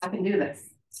 I can do this.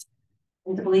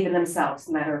 And to believe in themselves,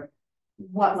 no matter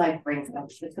what life brings them,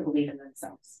 just to believe in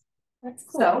themselves. That's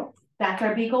cool. So that's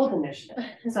our Be Gold initiative.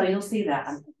 So you'll see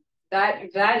that.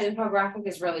 That infographic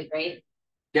is really great.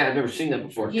 Yeah, I've never seen that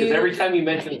before, because every time you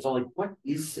mention it, it's all like, what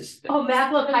is this thing? Oh,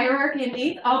 Maslow hierarchy and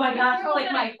needs. Oh my gosh, it's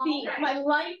like my theme, my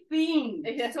life theme.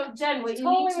 So Jen, what you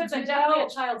Totally need to was a do, general- a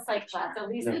child psych class, at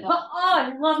least. Oh,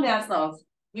 I love Maslow.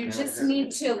 You just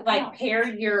need to like pair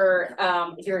your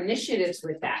initiatives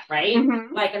with that, right?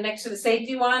 Mhm. Like next to the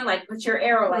safety one, like put your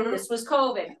arrow, like Mhm. this was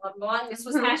COVID, this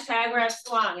was Mhm. hashtag Rest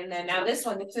Belong, and then now this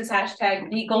one, this is hashtag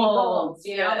Be Be Gold. Gold.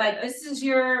 You know, like this is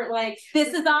your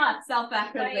This is us,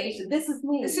 self-actualization. This is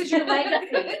me. this is your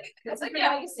legacy. It's like your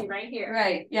legacy right here.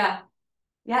 Right, yeah.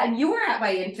 Yeah, and you were at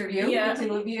my interview, Yeah. the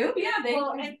two of you. Yeah,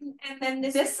 Well, and then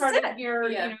this This is part is of your,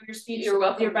 Yeah. you know, your speech. You're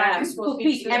welcome Your back back. to school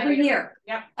speech speech. every year.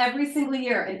 Yep. Every single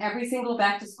year, and every single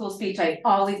back to school speech, I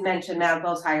always mention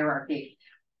Maslow's hierarchy.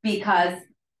 because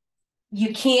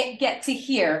you can't get to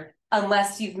here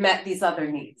unless you've met these other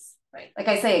needs. Right. Like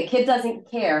I say, a kid doesn't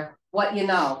care what you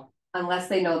know unless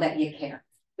they know that you care.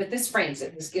 But this frames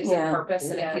it, this gives it Yeah. purpose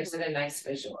and Yeah. it gives it a nice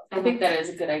visual. I think that is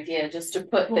a good idea, just to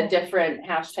put the different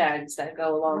hashtags that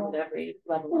go along with every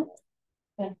level.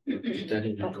 Get that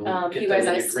into gold. Get You that guys,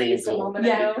 I into green and sneezed a gold. moment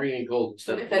Yeah. ago. Green and gold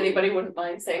instead of If blue. anybody wouldn't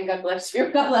mind saying, God bless you.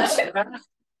 God bless you.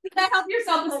 Did that help your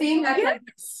self-esteem?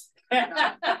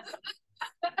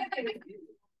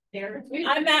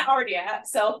 I'm at already at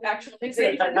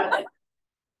self-actualization.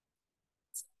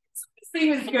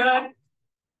 Esteem is good.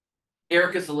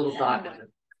 Erica's a little dot.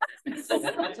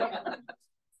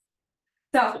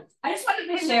 So I just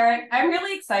wanted to share it. I'm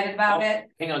really excited about it.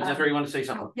 Hang on, Desiree, you want to say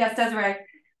something? Yes, Desiree.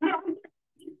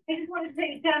 I just want to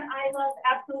say, Jen, I love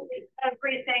absolutely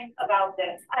everything about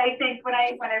this. I think when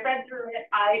I read through it,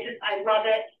 I love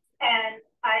it. And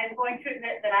I'm going to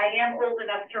admit that I am old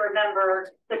enough to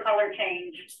remember the color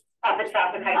change at the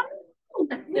top of high school.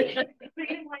 Green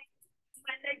and white,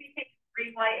 when they became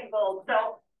green, white, and gold.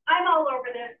 So I'm all over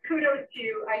this. Kudos to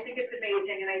you. I think it's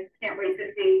amazing, and I can't wait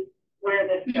to see where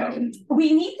this goes.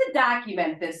 We need to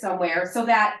document this somewhere so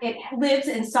that it lives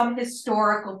in some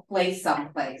historical place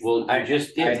someplace. Well, I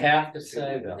just I did. have to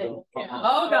say though.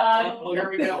 Oh, God. Oh,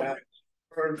 here we go.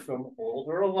 Heard from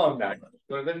older alumni,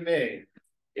 other than me,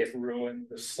 it ruined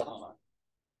the song.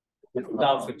 The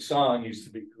Southwick song used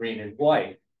to be green and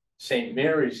white. St.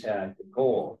 Mary's had the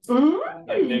gold. And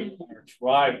they were arch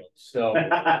rivals. So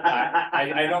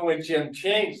I know when Jim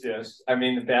changed this, I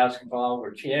mean, the basketball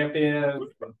were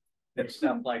champions and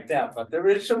stuff like that, but there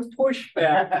is some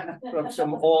pushback from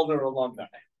some older alumni.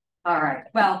 All right,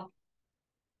 well.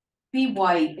 Be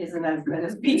white isn't as good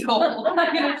as be gold. I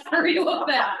can assure you of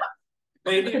that.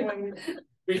 Maybe when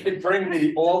we could bring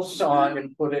the old song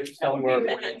and put it somewhere.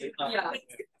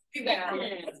 Yeah.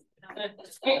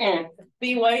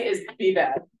 Be white is be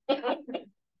bad.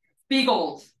 Be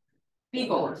gold. Be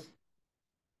gold.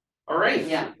 All right.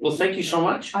 Yeah. Well, thank you so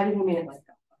much. I didn't mean it like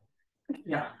that.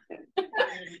 Yeah.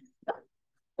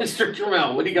 Mr.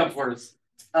 Trammell, what do you got for us?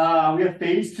 We have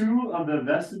phase 2 of the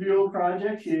vestibule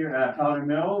project here at Powder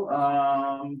Mill.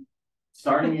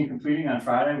 Starting and completing on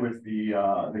Friday with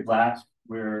the glass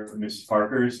where Miss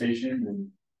Parker is stationed,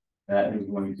 and that is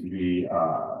going to be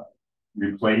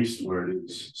replaced where it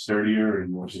is sturdier and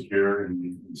more secure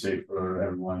and safe for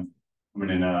everyone coming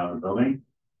in and out of the building.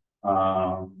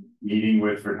 Meeting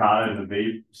with Ricotta and the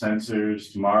vape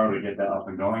sensors tomorrow to get that up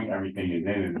and going. Everything is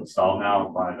in and installed now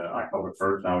by the October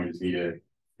 1st. Now we just need to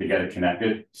get it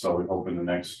connected. So we hope in the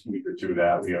next week or two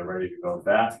that we are ready to go with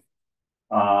that.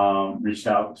 Reached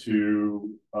out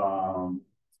to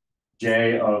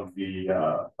Jay of the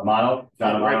John Amato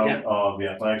of the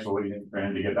Athletics. We're waiting for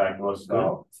him to get back to us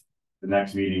about the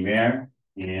next meeting there.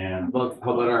 And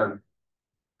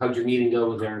How'd your meeting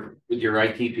go with your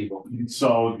IT people?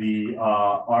 so the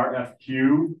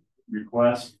RFQ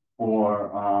request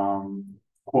for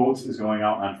quotes is going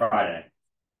out on Friday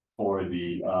for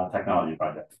the technology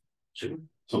project. Sure.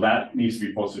 So that needs to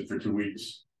be posted for 2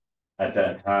 weeks. At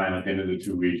that time, at the end of the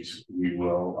 2 weeks, we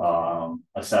will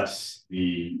assess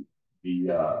the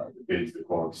bids, the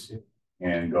quotes,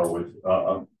 and go with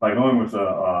by going with the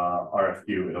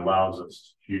RFQ, it allows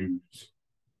us to choose.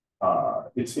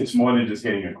 It's more than just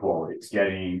getting a quote, it's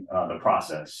getting the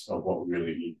process of what we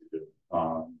really need to do,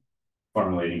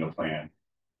 formulating a plan.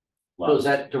 So is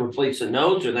that to replace the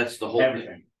nodes or that's the whole thing?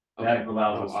 Everything, that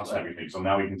allows us everything, so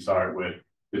now we can start with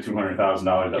the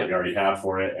 $200,000 that we already have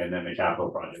for it, and then the capital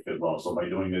project as well, so by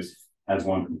doing this as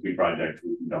one complete project,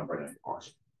 we can jump right in.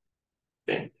 Awesome.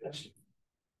 Fantastic.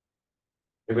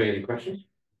 Anybody any questions?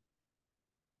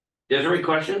 Desiree,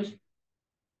 questions?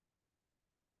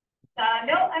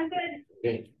 No, I'm good.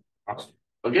 Okay, awesome.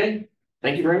 Okay,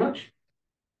 thank you very much.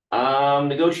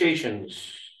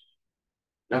 Negotiations.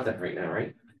 Nothing right now,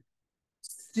 right?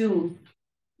 Soon,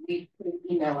 we put an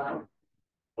email out,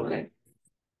 Okay.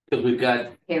 Because we've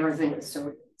got, parents and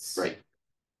custodians. right.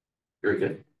 Very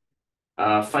good.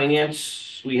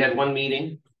 Finance, we had one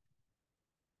meeting.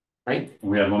 Right?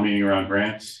 We have one meeting around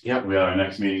grants. Yep. Our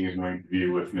next meeting is going to be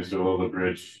with Mr.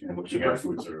 Lillibridge and looking at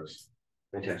food service.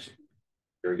 Fantastic.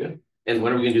 Very good. And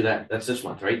when are we gonna do that? That's this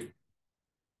month, right?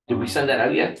 Did we send that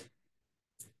out yet?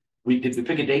 Did we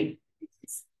pick a date?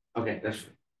 Okay, that's.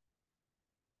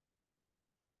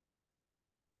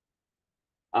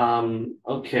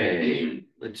 Okay,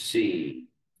 let's see.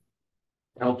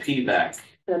 LP back.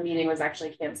 The meeting was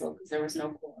actually canceled because there was no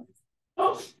quorum.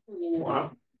 Oh,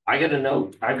 wow. I got a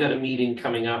note. I've got a meeting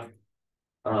coming up.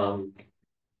 I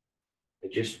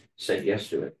just said yes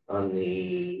to it on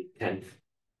the 10th.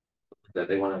 That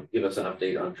they want to give us an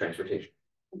update on transportation.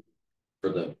 for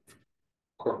the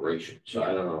corporation, so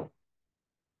I don't know.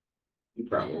 You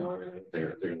probably are,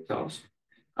 they're gonna tell us.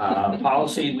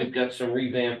 Policy, we've got some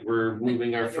revamp, we're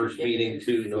moving our first meeting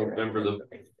to November the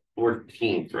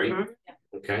 14th, right?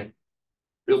 Okay.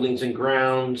 Buildings and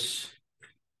grounds.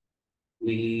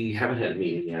 We haven't had a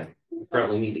meeting yet, we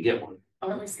probably need to get one.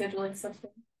 Aren't we scheduling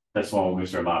something? That's one with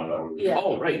Mr. Amato. Yeah.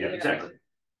 Oh, right, yeah, exactly.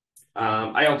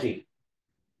 ILT.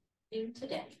 Do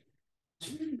today.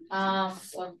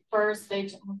 So first they, I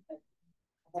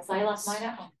guess I left mine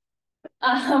at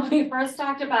home. We first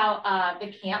talked about the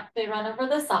camp they run over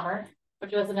the summer,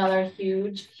 which was another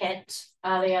huge hit.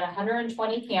 They had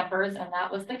 120 campers and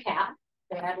that was the cap.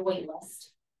 They had a wait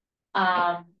list.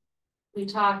 We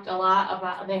talked a lot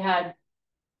about, they had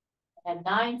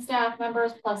 9 staff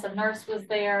members plus a nurse was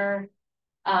there.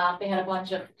 They had a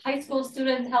bunch of high school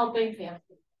students helping,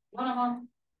 one of them,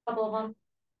 a couple of them.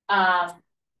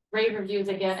 Rave reviews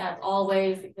again, as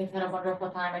always. They've had a wonderful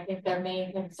time. I think their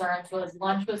main concerns was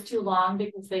lunch was too long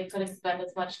because they couldn't spend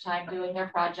as much time doing their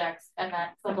projects, and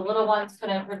that so the little ones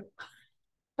couldn't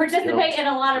participate in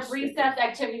a lot of recess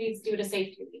activities due to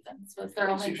safety reasons. Was their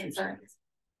only concerns.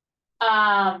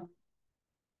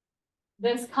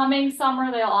 This coming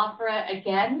summer they'll offer it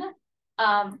again,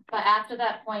 but after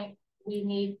that point we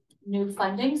need new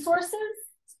funding sources.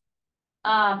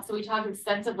 So we talked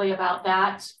extensively about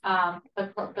that.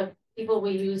 The people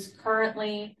we use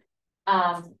currently,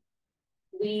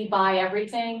 we buy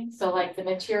everything. So like the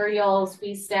materials,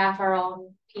 we staff our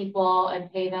own people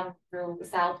and pay them through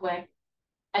Southwick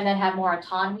and then have more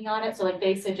autonomy on it. So like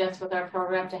they suggest with our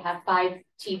program to have 5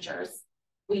 teachers.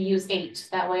 We use 8.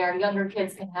 That way our younger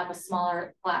kids can have a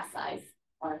smaller class size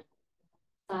or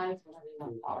size, whatever you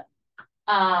want to call it.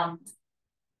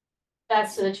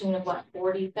 That's to the tune of what,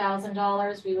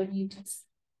 $40,000 we would need to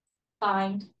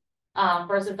find,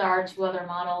 versus our 2 other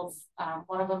models.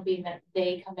 One of them being that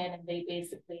they come in and they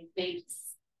basically,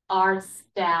 our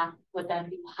staff would then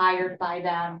be hired by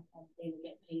them and they would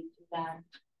get paid through them.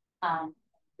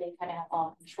 They kind of have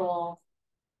all control,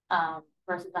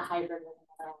 versus a hybrid with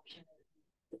another option.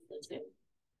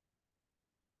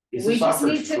 Is We this just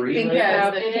offered need to free think right now?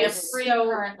 of It is free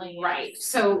currently. Right,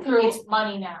 so Through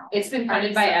money now. it's been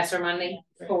funded by ESSER money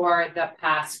for the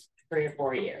past 3 or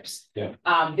 4 years. Yeah.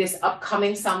 This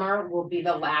upcoming summer will be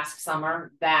the last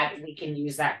summer that we can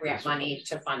use that grant money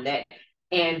to fund it.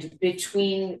 And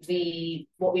between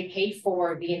what we pay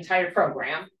for the entire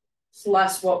program,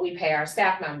 plus what we pay our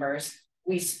staff members,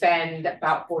 we spend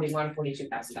about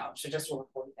 $42,000, so just over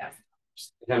 $40,000.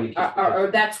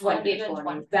 Or that's what it would,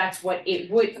 like that's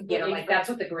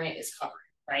what the grant is covering,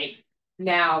 right?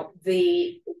 Now,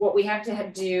 what we have to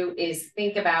do is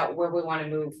think about where we want to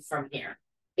move from here.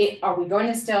 Are we going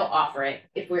to still offer it?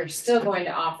 If we're still going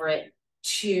to offer it,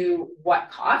 to what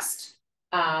cost?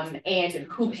 And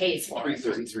who pays for it?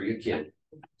 $333 a kid.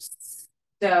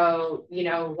 So,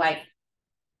 like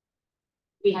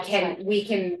we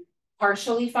can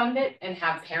partially fund it and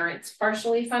have parents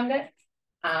partially fund it.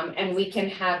 And we can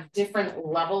have different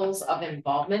levels of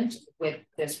involvement with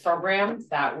this program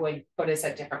that would put us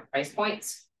at different price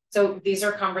points. So these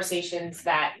are conversations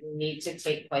that need to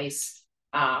take place,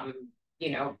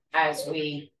 as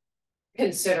we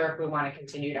consider if we want to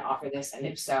continue to offer this, and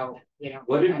if so,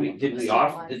 What did we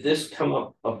offer? Did this come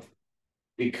up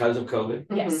because of COVID?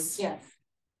 Yes.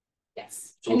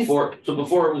 Yes. So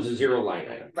before it was a 0 line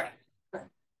item. Right.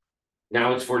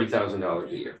 Now it's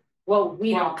 $40,000 a year. Well,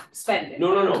 we don't spend it.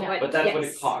 No, but that's what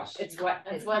it costs. It's what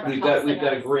We've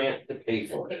got a grant to pay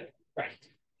for it. Right.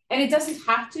 And it doesn't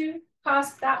have to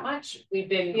cost that much. We've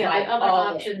been Yeah, like other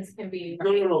all options can be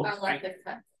No. are less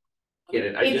expensive. Get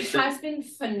it? It has been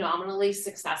phenomenally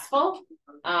successful.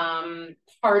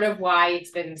 Part of why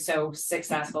it's been so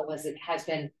successful is it has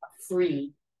been a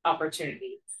free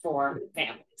opportunity for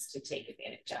families to take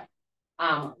advantage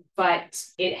of. But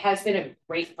it has been a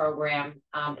great program.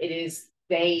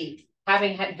 They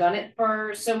having done it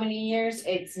for so many years,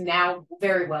 it's now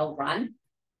very well run.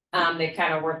 They've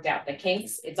kind of worked out the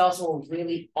kinks. It's also a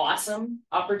really awesome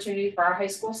opportunity for our high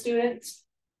school students.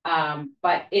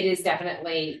 But it is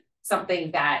definitely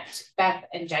something that Beth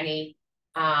and Jenny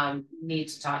need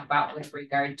to talk about with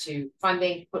regard to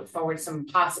funding, put forward some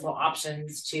possible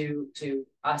options to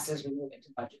us as we move into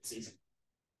budget season.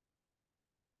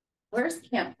 Where's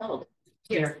camp held?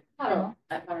 Here. Oh,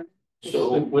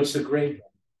 So What's the grade?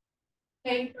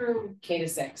 K through K to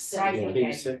 6. Rising K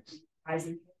K. 6.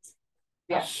 Rising.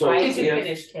 Yeah. So Rising if-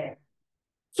 finish K.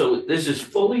 So this is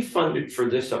fully funded for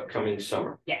this upcoming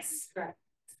summer. Yes. Correct.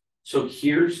 So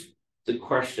here's the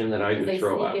question that I They would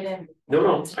throw sneak out. it in.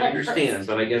 No, I understand,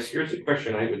 but I guess here's the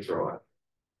question I would throw out.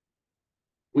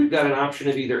 we've got an option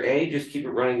of either A, just keep it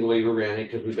running the way we ran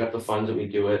it, because we've got the funds and we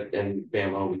do it, and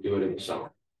BAMO, we do it in the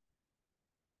summer.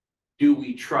 Do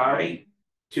we try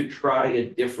a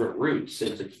different route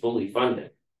since it's fully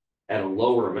funded at a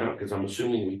lower amount? Because I'm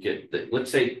assuming we get that,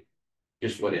 let's say,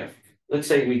 just what if, let's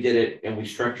say we did it and we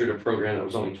structured a program that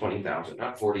was only 20,000,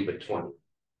 not 40, but 20.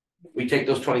 We take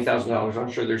those $20,000,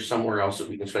 I'm sure there's somewhere else that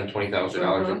we can spend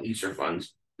 $20,000 on ESSER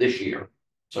funds this year.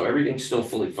 So everything's still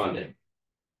fully funded.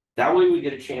 That way we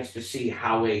get a chance to see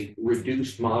how a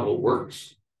reduced model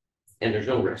works. And there's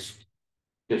no risk.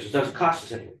 Because it doesn't cost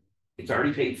us anything. It's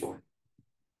already paid for.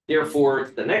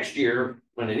 Therefore, the next year,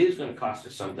 when it is going to cost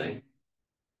us something,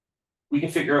 we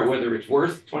can figure out whether it's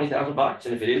worth $20,000.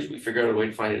 And if it is, we figure out a way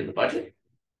to find it in the budget.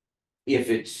 If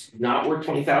it's not worth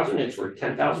 20,000, it's worth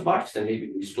 10,000 bucks, then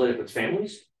maybe we split it with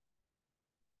families.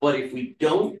 But if we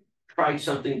don't try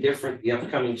something different the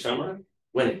upcoming summer,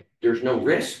 when there's no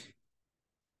risk,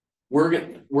 we're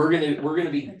gonna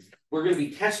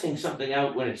be testing something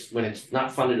out when it's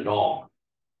not funded at all.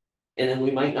 And then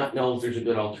we might not know if there's a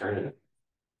good alternative.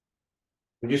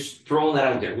 I'm just throwing that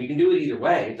out there. We can do it either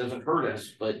way, it doesn't hurt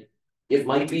us, but it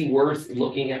might be worth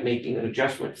looking at making an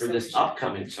adjustment for this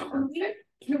upcoming summer.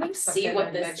 Can we see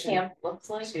what this camp looks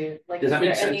like? Like, Does is that there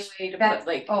make any sense? way to That- put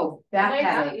like? Oh, that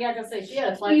had Yeah, I was gonna say, she had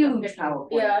a a slide. huge PowerPoint,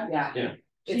 Yeah. yeah.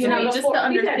 So You know, just before- to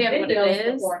we had understand what it videos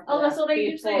is. before. Oh, so they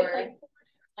use before-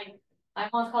 like, I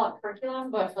want to call it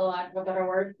curriculum, but for lack of a better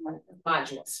word,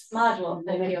 Modules. module,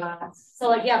 thank you. So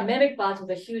like, yeah, Mimic Bots was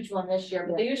a huge one this year,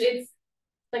 but they usually, it's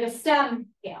like a STEM,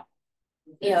 yeah.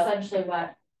 Yeah. Essentially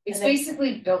what. It's And they-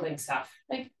 basically building stuff.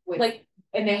 Like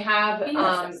And they have,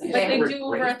 Yeah. they they have- do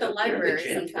over at the library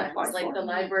sometimes, like the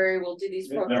library will do these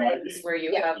There might programs be. where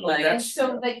you Yeah. have like. and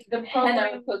so like the program.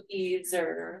 Henna cookies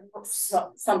or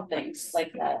some things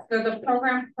like that. So the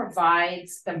program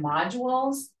provides the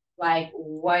modules, like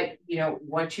what,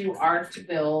 what you are to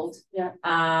build. Yeah.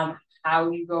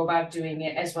 How you go about doing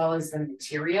it, as well as the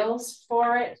materials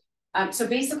for it. So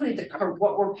basically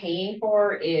what we're paying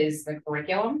for is the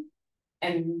curriculum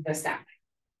and the staff.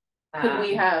 Could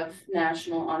we have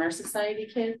National Honor Society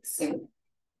kids? Do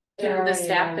Yeah, the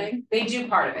staffing? They do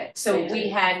part of it. So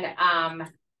They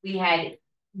we had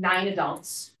 9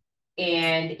 adults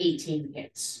and 18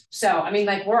 kids. So I mean,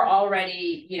 like, we're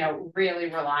already, really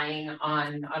relying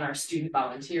on our student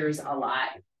volunteers a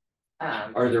lot.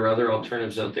 Are there other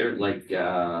alternatives out there, like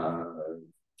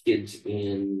kids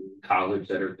in college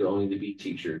that are going to be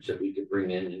teachers that we could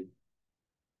bring in and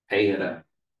pay at a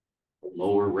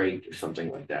lower rate or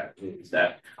something like that? I mean, is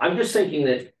that, I'm just thinking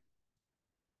that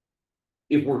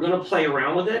if we're gonna play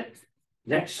around with it,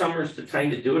 next summer is the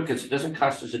time to do it, because it doesn't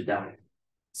cost us a dime.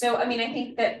 So I mean, I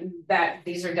think that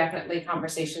these are definitely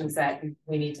conversations that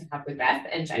we need to have with Beth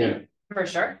and Jenny, Yeah. for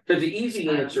sure. Because the easy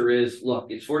answer is, look,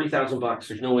 it's $40,000,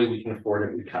 there's no way we can afford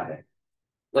it, we cut it.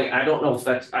 Like, I don't know if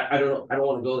that's, I don't know, I don't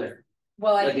wanna go there.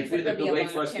 Well, I Like, think if there's there's gonna be a a way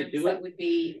lot for of us to parents do that it. would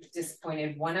be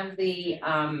disappointed. One of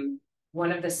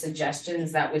the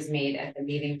suggestions that was made at the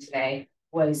meeting today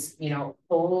was,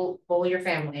 poll your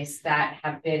families that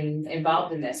have been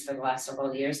involved in this for the last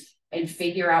several years and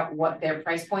figure out what their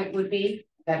price point would be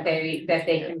that they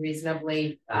can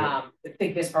reasonably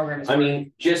think this program is. I worth.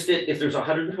 mean, just if there's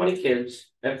 120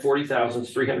 kids at 40,000,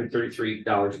 it's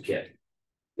 $333 a kid.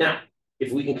 Now,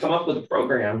 if we can come up with a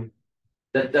program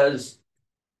that does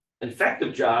an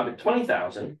effective job at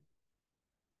 20,000,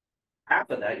 half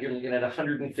of that, you're looking at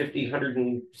 $150,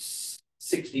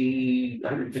 $160,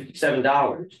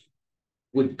 $157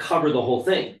 would cover the whole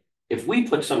thing. If we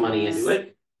put some money into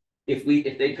it, if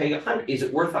they pay $100, is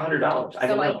it worth $100? I don't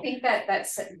So know. I think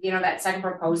that's, that second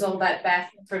proposal that Beth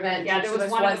presented. Yeah, there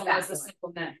was one of them that was a one.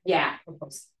 single net. Yeah,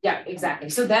 yeah, exactly.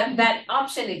 So that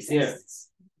option exists.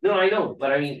 No, I know,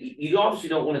 but I mean, you obviously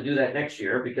don't want to do that next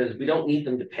year because we don't need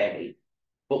them to pay.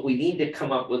 But we need to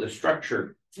come up with a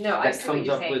structure No, I that see what comes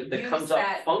you're up saying. with, that Use comes up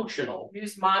that- functional.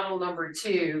 Use model number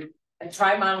 2 and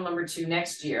try model number 2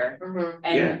 next year Mhm.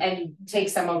 and take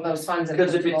some of those funds and.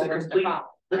 Because put if them it's a over to the complete- following,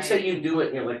 Let's right? say you do it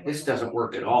and you're like, this doesn't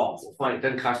work at all. Well, fine, it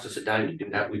doesn't cost us a dime to do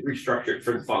that. We restructure it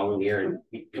for the following year and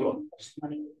we do it.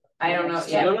 I don't know,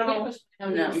 yeah. No, no,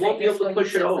 No. You won't be able to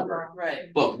push it over.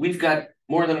 Right. But we've got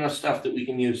more than enough stuff that we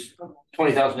can use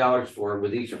 $20,000 for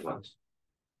with ESSER funds.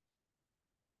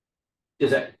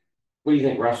 What do you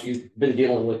think, Russ? You've been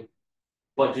dealing with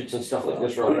budgets and stuff like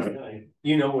this for a long time.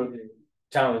 You know where the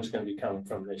town is gonna be coming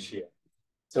from this year.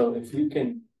 So if you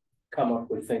can come up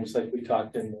with things like we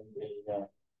talked in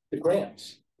the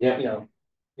grants. Yeah.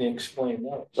 And explain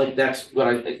those. Like that's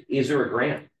what is there a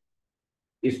grant?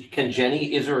 Is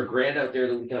there a grant out there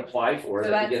that we can apply for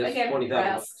So that that's can get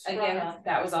us again, $20,000?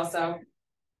 that was also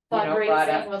brought Fundraising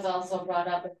up. was also brought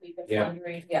up if we could Yeah.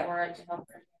 fundraise Yeah. for it to help.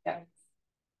 her.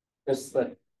 Just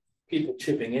the people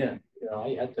chipping in, I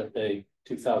had to pay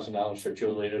 $2,000 for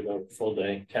Julie to go full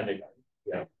day kindergarten.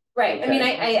 Right, I mean,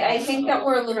 I think that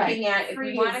we're looking Right. at, if we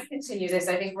Free wanna is continue this,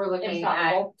 I think we're looking at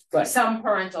Improbable. Right. some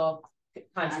parental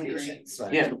contributions.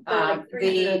 Right. Yeah.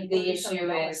 The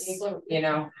issue is,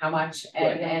 how much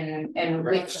and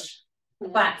which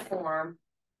platform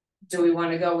do we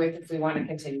wanna go with if we wanna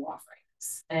continue offering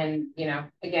this? And,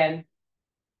 again,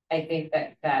 I think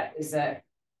that is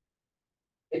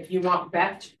if you want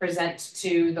Beth to present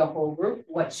to the whole group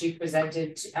what she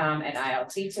presented at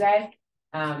ILT today.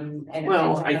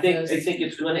 Well, I think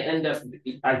it's gonna end up,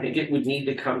 I think it would need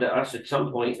to come to us at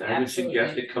some point, and I would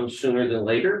suggest it comes sooner than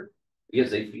later.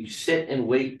 Because if you sit and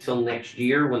wait till next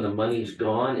year when the money's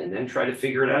gone and then try to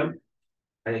figure it out,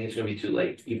 I think it's gonna be too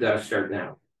late. You've gotta start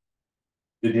now.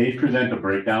 Did they present a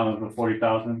breakdown of the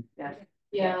 40,000?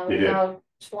 Yeah, They did. about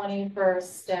 20 for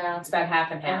staff. It's about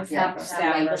half and half. Yeah.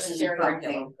 Staff versus Yeah.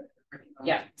 curriculum.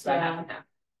 Yeah, it's about half and half.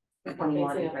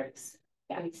 21.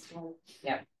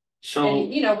 Yeah. So, And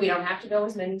we don't have to go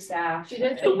as many staff. She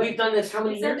did. so we've done this how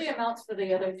many She said years? the amounts for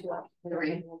the other two.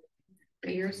 3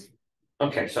 years.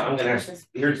 Okay, so I'm gonna ask,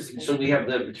 so we have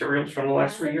the materials from the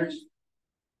last 3 years,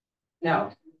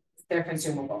 No, they're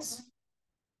consumables.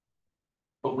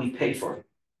 but we pay for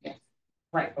it.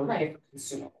 Right, okay, for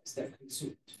consumables, they're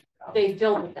consumed. They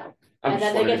build with them, I'm and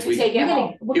just then they wondering get if to take it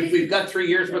home. if we've got 3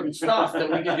 years worth of stuff,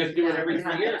 then we can just do it every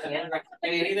 3 years and we're not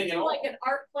paying anything at all. Like an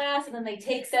art class, and then they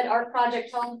take said art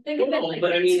project home. Think of it No, like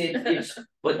but I that. mean,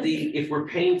 but if we're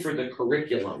paying for the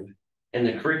curriculum, and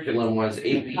the curriculum was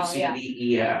A, B, Oh, C, yeah. D,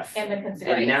 E, F. And the And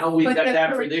consideration. now we've But got the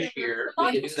that for this year,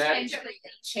 we can do that, Changes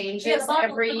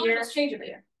every year. Change every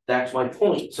year. that's my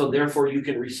point, so therefore you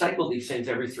can recycle these things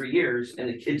every 3 years, and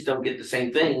the kids don't get the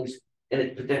same things. And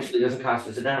it potentially doesn't cost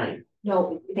us a dime.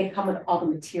 No, they come with all the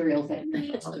materials that you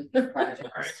need to do the project.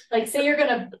 Like, say you're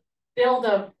gonna build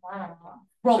a, I don't know,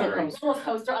 Roller coaster. roller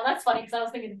coaster. Oh, that's funny, because I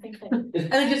was thinking the same thing.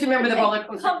 And then just remember the roller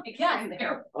coaster.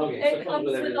 Yeah, Okay. so it comes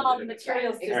with everything. all the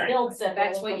materials to Alright. build said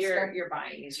That's roller what coaster. you're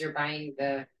buying, is you're buying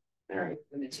the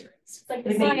materials. It's like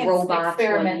They the make science robots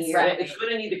experiments. 1 year. Right, it's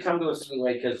gonna need to come to us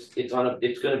anyway, cause it's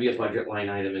gonna be a budget line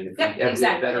item, and if we Yeah, have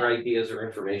exactly. better ideas or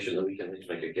information, then we can at least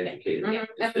make a educated.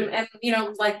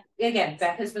 And like, again,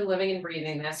 Beth has been living and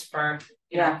breathing this for,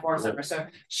 4 summers, so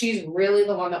she's really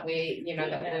the one that we,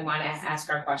 that we wanna ask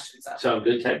our questions of. So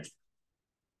good time.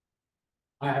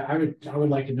 I would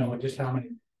like to know just how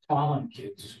many Tallinn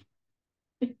kids.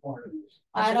 ordered this.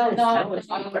 I don't know.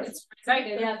 It's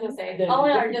Excited, yeah, I was gonna say, Then all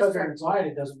in our because they're district,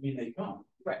 invited doesn't mean they come.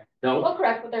 No, well,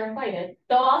 correct, but they're invited.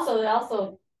 Though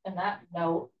also, in that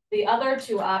note, the other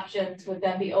two options would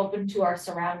then be open to our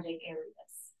surrounding areas.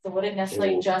 So wouldn't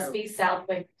necessarily just be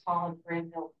Southwick, Holland,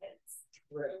 Greenville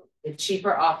kids. The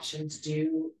cheaper options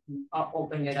do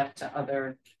open it up to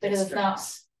other Because it's not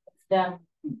districts. them.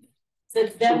 So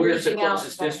it's so them where's the reaching out.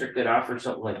 closest district that offers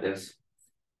something like this?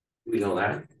 We know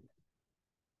that.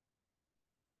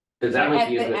 Cause that would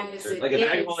be a good, As it like if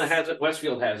is. Agawam has it,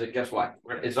 Westfield has it, guess what,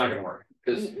 it's not gonna work,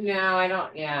 cause No, I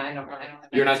don't. you're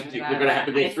not, you're gonna have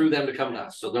to go through them to come to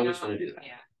us, so nobody's gonna do that.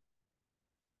 Yeah.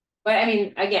 But I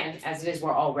mean, again, as it is,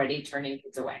 we're already turning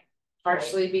kids away,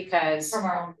 partially because, From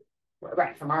our own.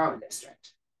 right, from our own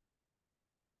district.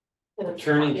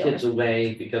 Turning kids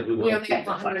away because we want only to have keep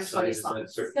the 120 class size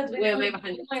slots. certain- Because We only have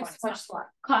only 120 so much slot.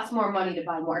 Costs more money to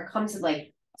buy more. It comes in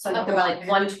like, so A they're like block.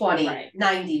 120, Right.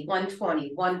 90,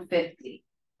 120, 150.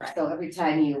 So every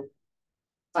time you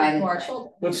buy More the.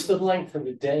 children. What's the length of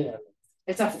the day on it?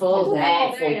 It's a full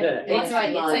day. Full day. It's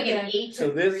like an 8 So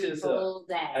to this 3 is a- full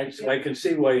day. I can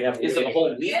see why you have. to Is it a wait.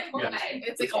 whole week?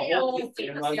 It's like a whole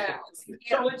Yeah.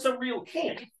 So it's a real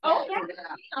camp. Oh,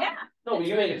 yeah. No, but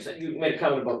you made a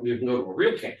comment about you can go to a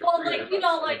real camp.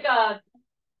 Well, like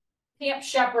Camp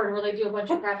Shepherd where they do a bunch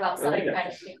of crap outside kind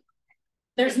of thing.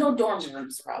 There's no dorm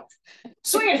rooms, Rob.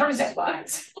 Swinging from zip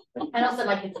lines. I also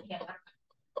like it camp.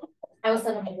 I was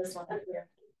sending this one up here.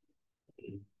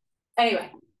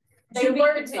 Anyway. They to be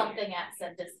learned continued. something at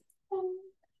Centis.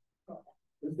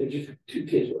 They just have 2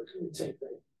 kids working the same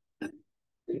thing.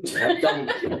 They can have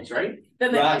double kids, right?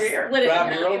 Then they Rob, just split it.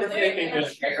 Rob, you're in half. overthinking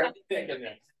this. You're overthinking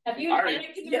this. Have you All had right.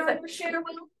 a kindergarten share,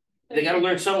 Will? They gotta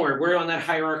learn somewhere, we're on that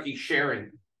hierarchy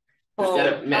sharing.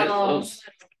 Instead of those.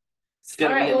 Instead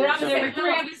of Alright, being we're there on to somewhere. number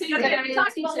 3 of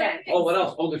the season. Oh, what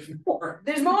else? Oh, there's more.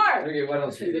 There's more. Okay, what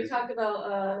else? We talked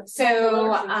about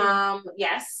So,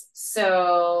 yes,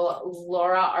 so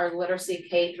Laura, our literacy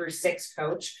K through 6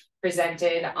 coach,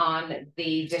 presented on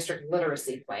the district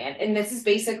literacy plan. And this is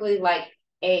basically like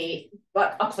a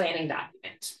planning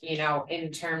document. movement, you know,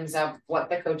 in terms of what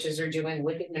the coaches are doing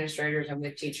with administrators and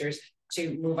with teachers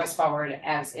to move us forward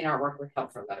as in our work with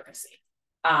Help for Literacy.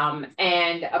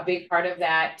 And a big part of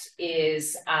that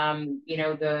is, you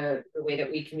know, the way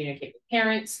that we communicate with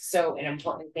parents. So an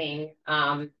important thing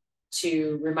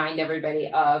to remind everybody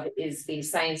of is the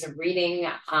Science of Reading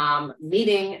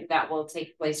meeting that will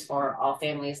take place for all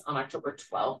families on October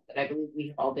 12th, that I believe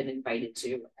we've all been invited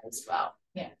to as well.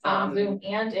 Yeah, on Zoom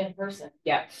and in person.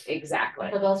 Yep, exactly.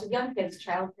 For those with young kids,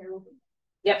 childcare will be.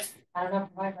 Yep. I don't know,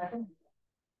 provide that.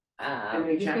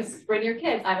 You NHS. can bring your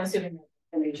kids, I'm assuming.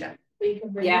 NHS. But you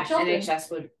can bring Yeah, your children.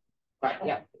 NHS would, right,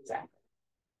 yep, exactly.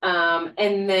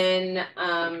 And then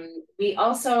we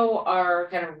also are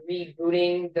kind of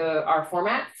rebooting our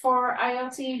format for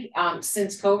ILT.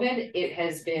 Since COVID, it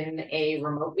has been a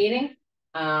remote meeting.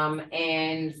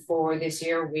 And for this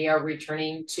year, we are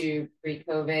returning to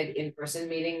pre-COVID in-person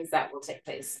meetings that will take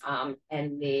place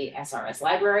in the SRS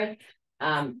library.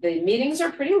 The meetings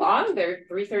are pretty long, they're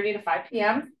 3:30 to 5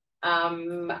 p.m.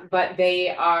 But they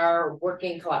are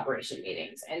working collaboration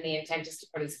meetings, and the intent is to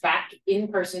put us back in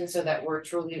person so that we're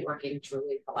truly working,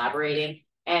 truly collaborating,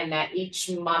 and that each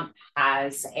month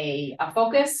has a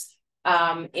focus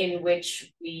in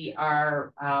which we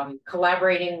are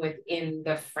collaborating within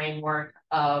the framework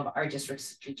of our district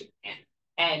strategic plan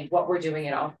and what we're doing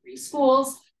at all 3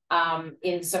 schools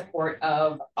in support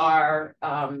of our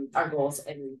goals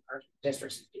and our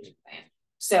district strategic plan.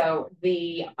 So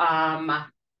the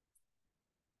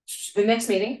next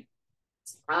meeting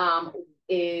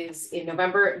is in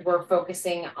November. We're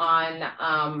focusing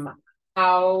on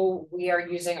how we are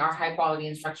using our high quality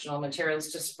instructional materials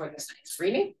to support the science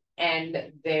reading.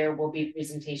 And there will be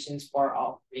presentations for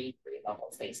all three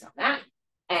levels based on that,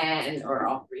 or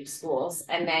all 3 schools.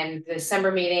 And then the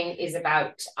December meeting is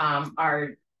about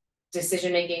our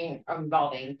decision making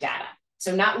involving data.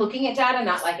 So not looking at data,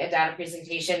 not like a data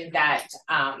presentation that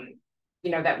you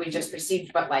know, that we just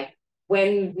received, but like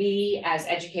when we as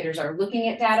educators are looking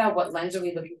at data, what lens are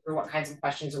we looking through? What kinds of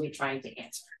questions are we trying to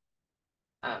answer?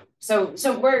 So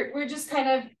we're just kind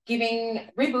of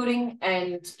rebooting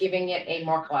and giving it a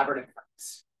more collaborative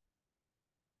purpose.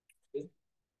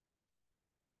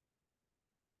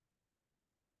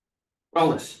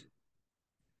 Wellness.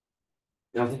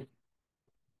 Nothing.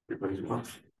 Everybody's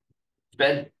off.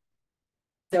 Bed.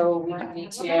 So we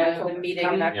need to have a meeting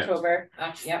in October.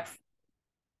 Yep.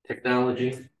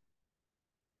 Technology.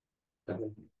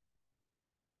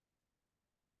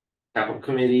 Capital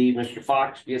Committee, Mr.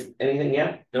 Fox, do you have anything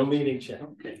yet? No meeting yet.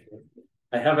 Okay.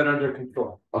 I have it under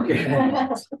control. Okay.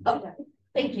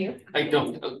 Thank you. I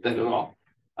don't know that at all.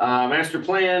 Master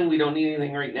plan, we don't need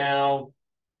anything right now.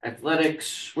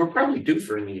 Athletics, we're probably due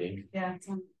for a meeting. Yeah,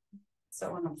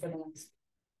 so on for the next.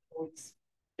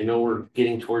 I know we're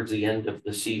getting towards the end of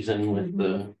the season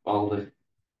with all the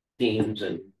teams,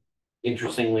 and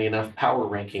interestingly enough, power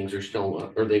rankings are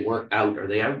still, or they weren't out. Are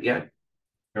they out yet?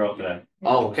 They're out today.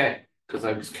 Oh, okay. Because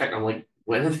I was I'm like,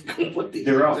 when are they going to put these?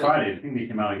 They were out Friday. I think they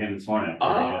came out again this morning.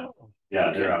 Oh, yeah,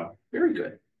 okay. they're out. Very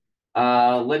good.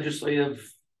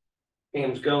 Legislative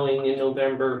games going in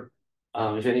November.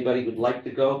 If anybody would like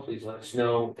to go, please let us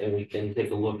know and we can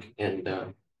take a look and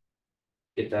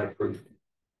get that approved.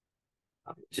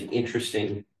 It's an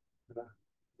interesting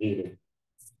meeting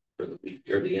for the week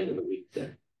or the end of the week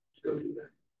to go do that.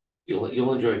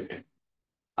 You'll enjoy it.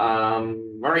 All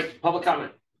right, public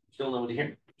comment. Still nobody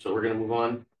here, so we're gonna move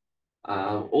on.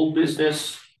 Old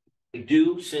business.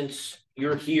 Since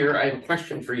you're here, I have a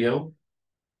question for you.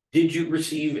 Did you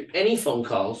receive any phone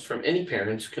calls from any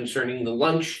parents concerning the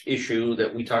lunch issue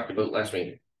that we talked about last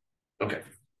meeting? Okay.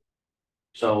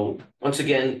 So once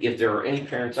again, if there are any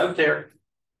parents out there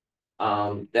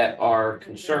that are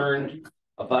concerned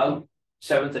about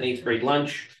 7th and 8th grade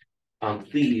lunch,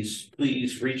 please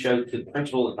reach out to the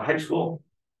principal at the high school.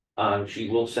 She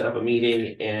will set up a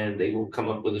meeting and they will come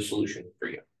up with a solution for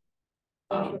you.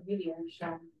 The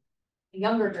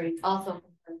younger grades also.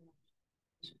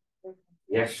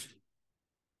 Yes.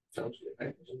 Sounds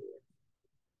good.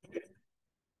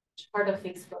 Part of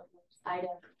Facebook, I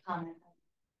don't comment.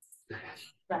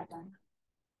 Right then.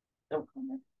 No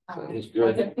comment. It's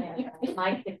good.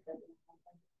 My kids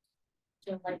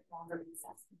don't like longer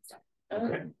recess and stuff.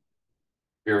 Okay.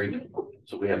 Very good.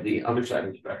 So we have the other side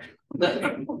of the spectrum.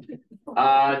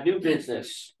 New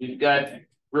business. We've got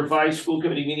revised school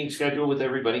committee meeting schedule with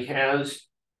everybody has.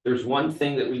 There's one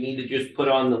thing that we need to just put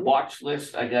on the watch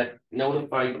list. I got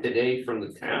notified today from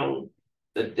the town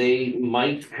that they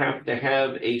might have to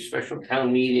have a special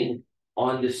town meeting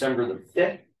on December the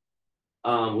 5th.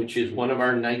 which is one of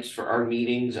our nights for our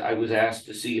meetings. I was asked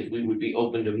to see if we would be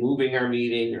open to moving our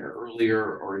meeting or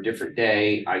earlier or a different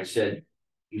day. I said,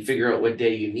 you figure out what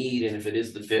day you need, and if it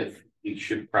is the 5th, you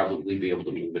should probably be able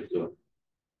to move it to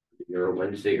a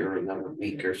Wednesday or another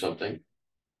week or something.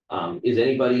 Is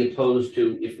anybody opposed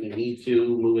to, if we need to,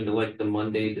 move into like the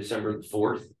Monday, December the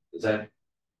 4th? Is that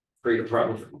create a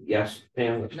problem? Yes,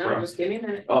 Pam? No, just give me a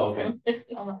minute. Oh, okay.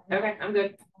 Okay, I'm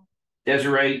good.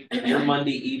 Desiree, your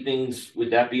Monday evenings,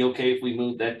 would that be okay if we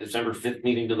moved that December 5th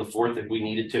meeting to the 4th if we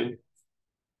needed to?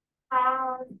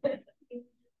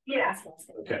 Yeah.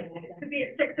 Okay. It could be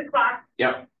at 6 o'clock.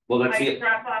 Yep, well, that's I it. could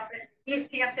drop off at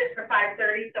East Hampton for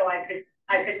 5:30, so I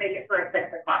could make it for a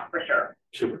 6 o'clock for sure.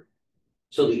 Super.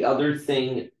 So the other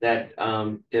thing that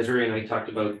Desiree and I talked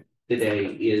about today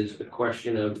is the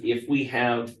question of if we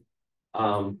have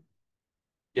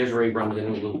Desiree runs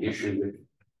into a little issue with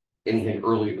anything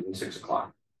earlier than 6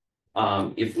 o'clock.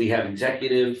 If we have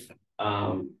executive,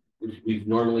 we've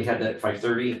normally had that at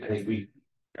 5:30. I think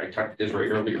I talked to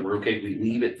Desiree earlier, we're okay, we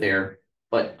leave it there.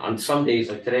 But on some days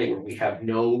like today where we have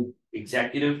no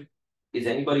executive, is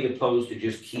anybody opposed to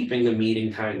just keeping the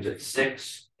meeting times at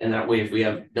 6? And that way, if we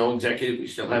have no executive, we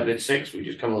still have it at 6, we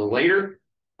just come a little later.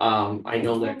 I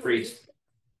know that creates,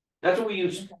 that's what we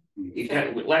use.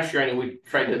 Last year, I know we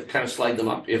tried to kind of slide them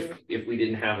up if we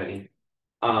didn't have any.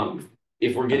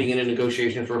 If we're getting into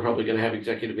negotiations, we're probably gonna have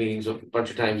executive meetings a bunch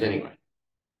of times anyway.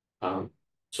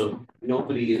 So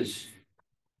nobody is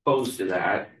opposed to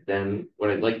that. Then what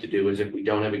I'd like to do is if we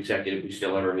don't have executive, we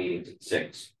still have our meetings at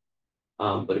 6.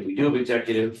 But if we do have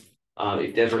executive,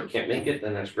 if Desiree can't make it,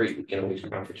 then that's great. We can always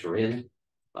conference her in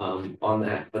on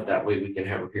that, but that way we can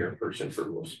have her here in person for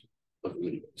most of the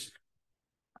meetings.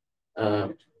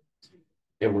 And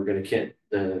we're gonna get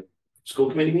the school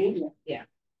committee meeting? Yeah.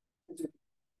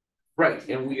 Right,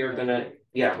 and we are gonna,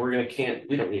 we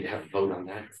don't need to have a vote on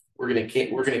that. We're gonna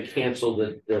cancel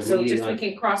the So meeting just we on,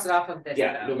 can cross it off of this.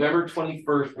 yeah, though. November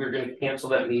 21st, we're gonna cancel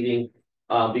that meeting.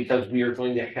 Because we are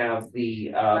going to have the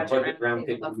budget roundtable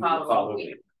The the following following week.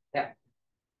 week. Yeah.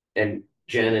 And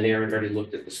Jen and Aaron already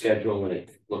looked at the schedule and it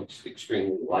looks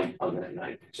extremely light on that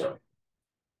night, so.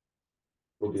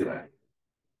 We'll do that.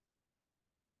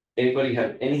 Anybody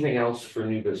have anything else for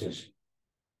new business?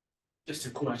 Just a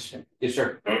question, Yes,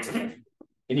 sir. and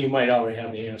you might already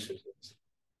have the answer to this.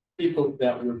 People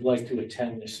that would like to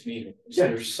attend this meeting, is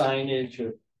there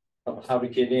signage of how to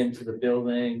get into the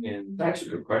building and? That's a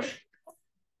good question.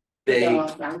 No,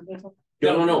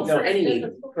 for any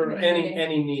meeting. For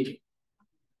any meeting.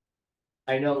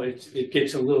 I know it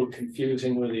gets a little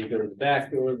confusing whether you go to the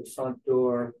back door, the front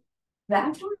door.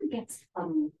 That door gets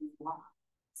unlocked.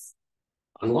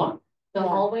 Unlocked. The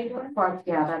hallway door?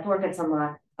 Yeah, that door gets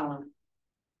unlocked,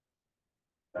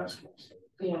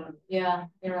 Yeah,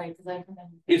 you're right, because I.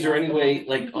 Is there any way,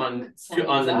 like on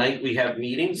the night we have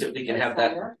meetings, that we can have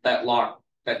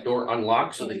that door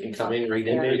unlocked so they can come in right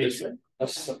in? Maybe a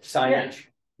signage.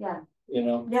 Yeah. You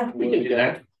know. Yeah. We can do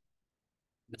that.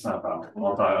 It's not a problem.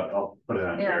 I'll put it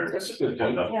on here. That's a good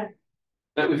point.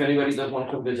 But if anybody does want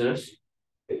to come visit us,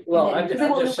 Well, I'm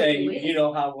just saying, you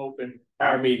know how open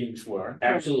our meetings were.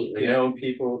 absolutely. You know,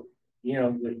 people,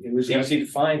 it was easy to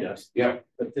find us. Yeah.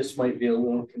 But this might be a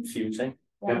little confusing.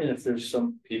 Yeah. And if there's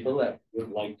some people that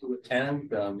would like to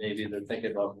attend, maybe they're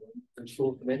thinking about the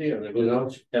school committee or they Who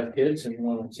knows? have kids and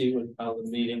want to see how the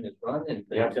meeting is run and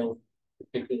they don't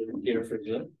particularly care for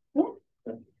Zoom.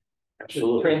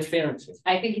 Absolutely. Transparency.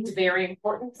 I think it's very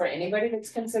important for anybody that's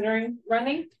considering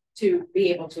running to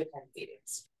be able to attend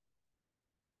meetings.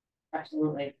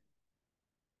 Absolutely.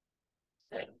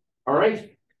 All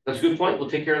right, that's a good point.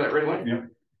 We'll take care of that right away. Yeah.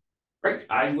 Right,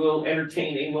 I will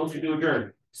entertain a motion to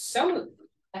adjourn. So.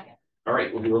 All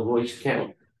right, we'll do a voice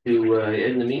count to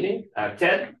end the meeting.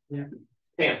 Ted? Yeah.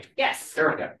 Pam? Yes.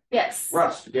 Erica? Yes.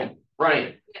 Russ? Yeah.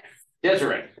 Brian? Yes.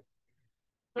 Desiree?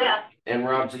 Yeah. And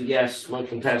Rob's a yes.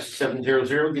 Motion passes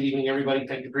 7-0. Good evening, everybody.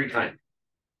 Thank you for your time.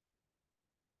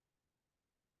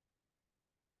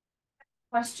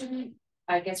 Question,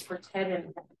 I guess for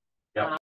Ted and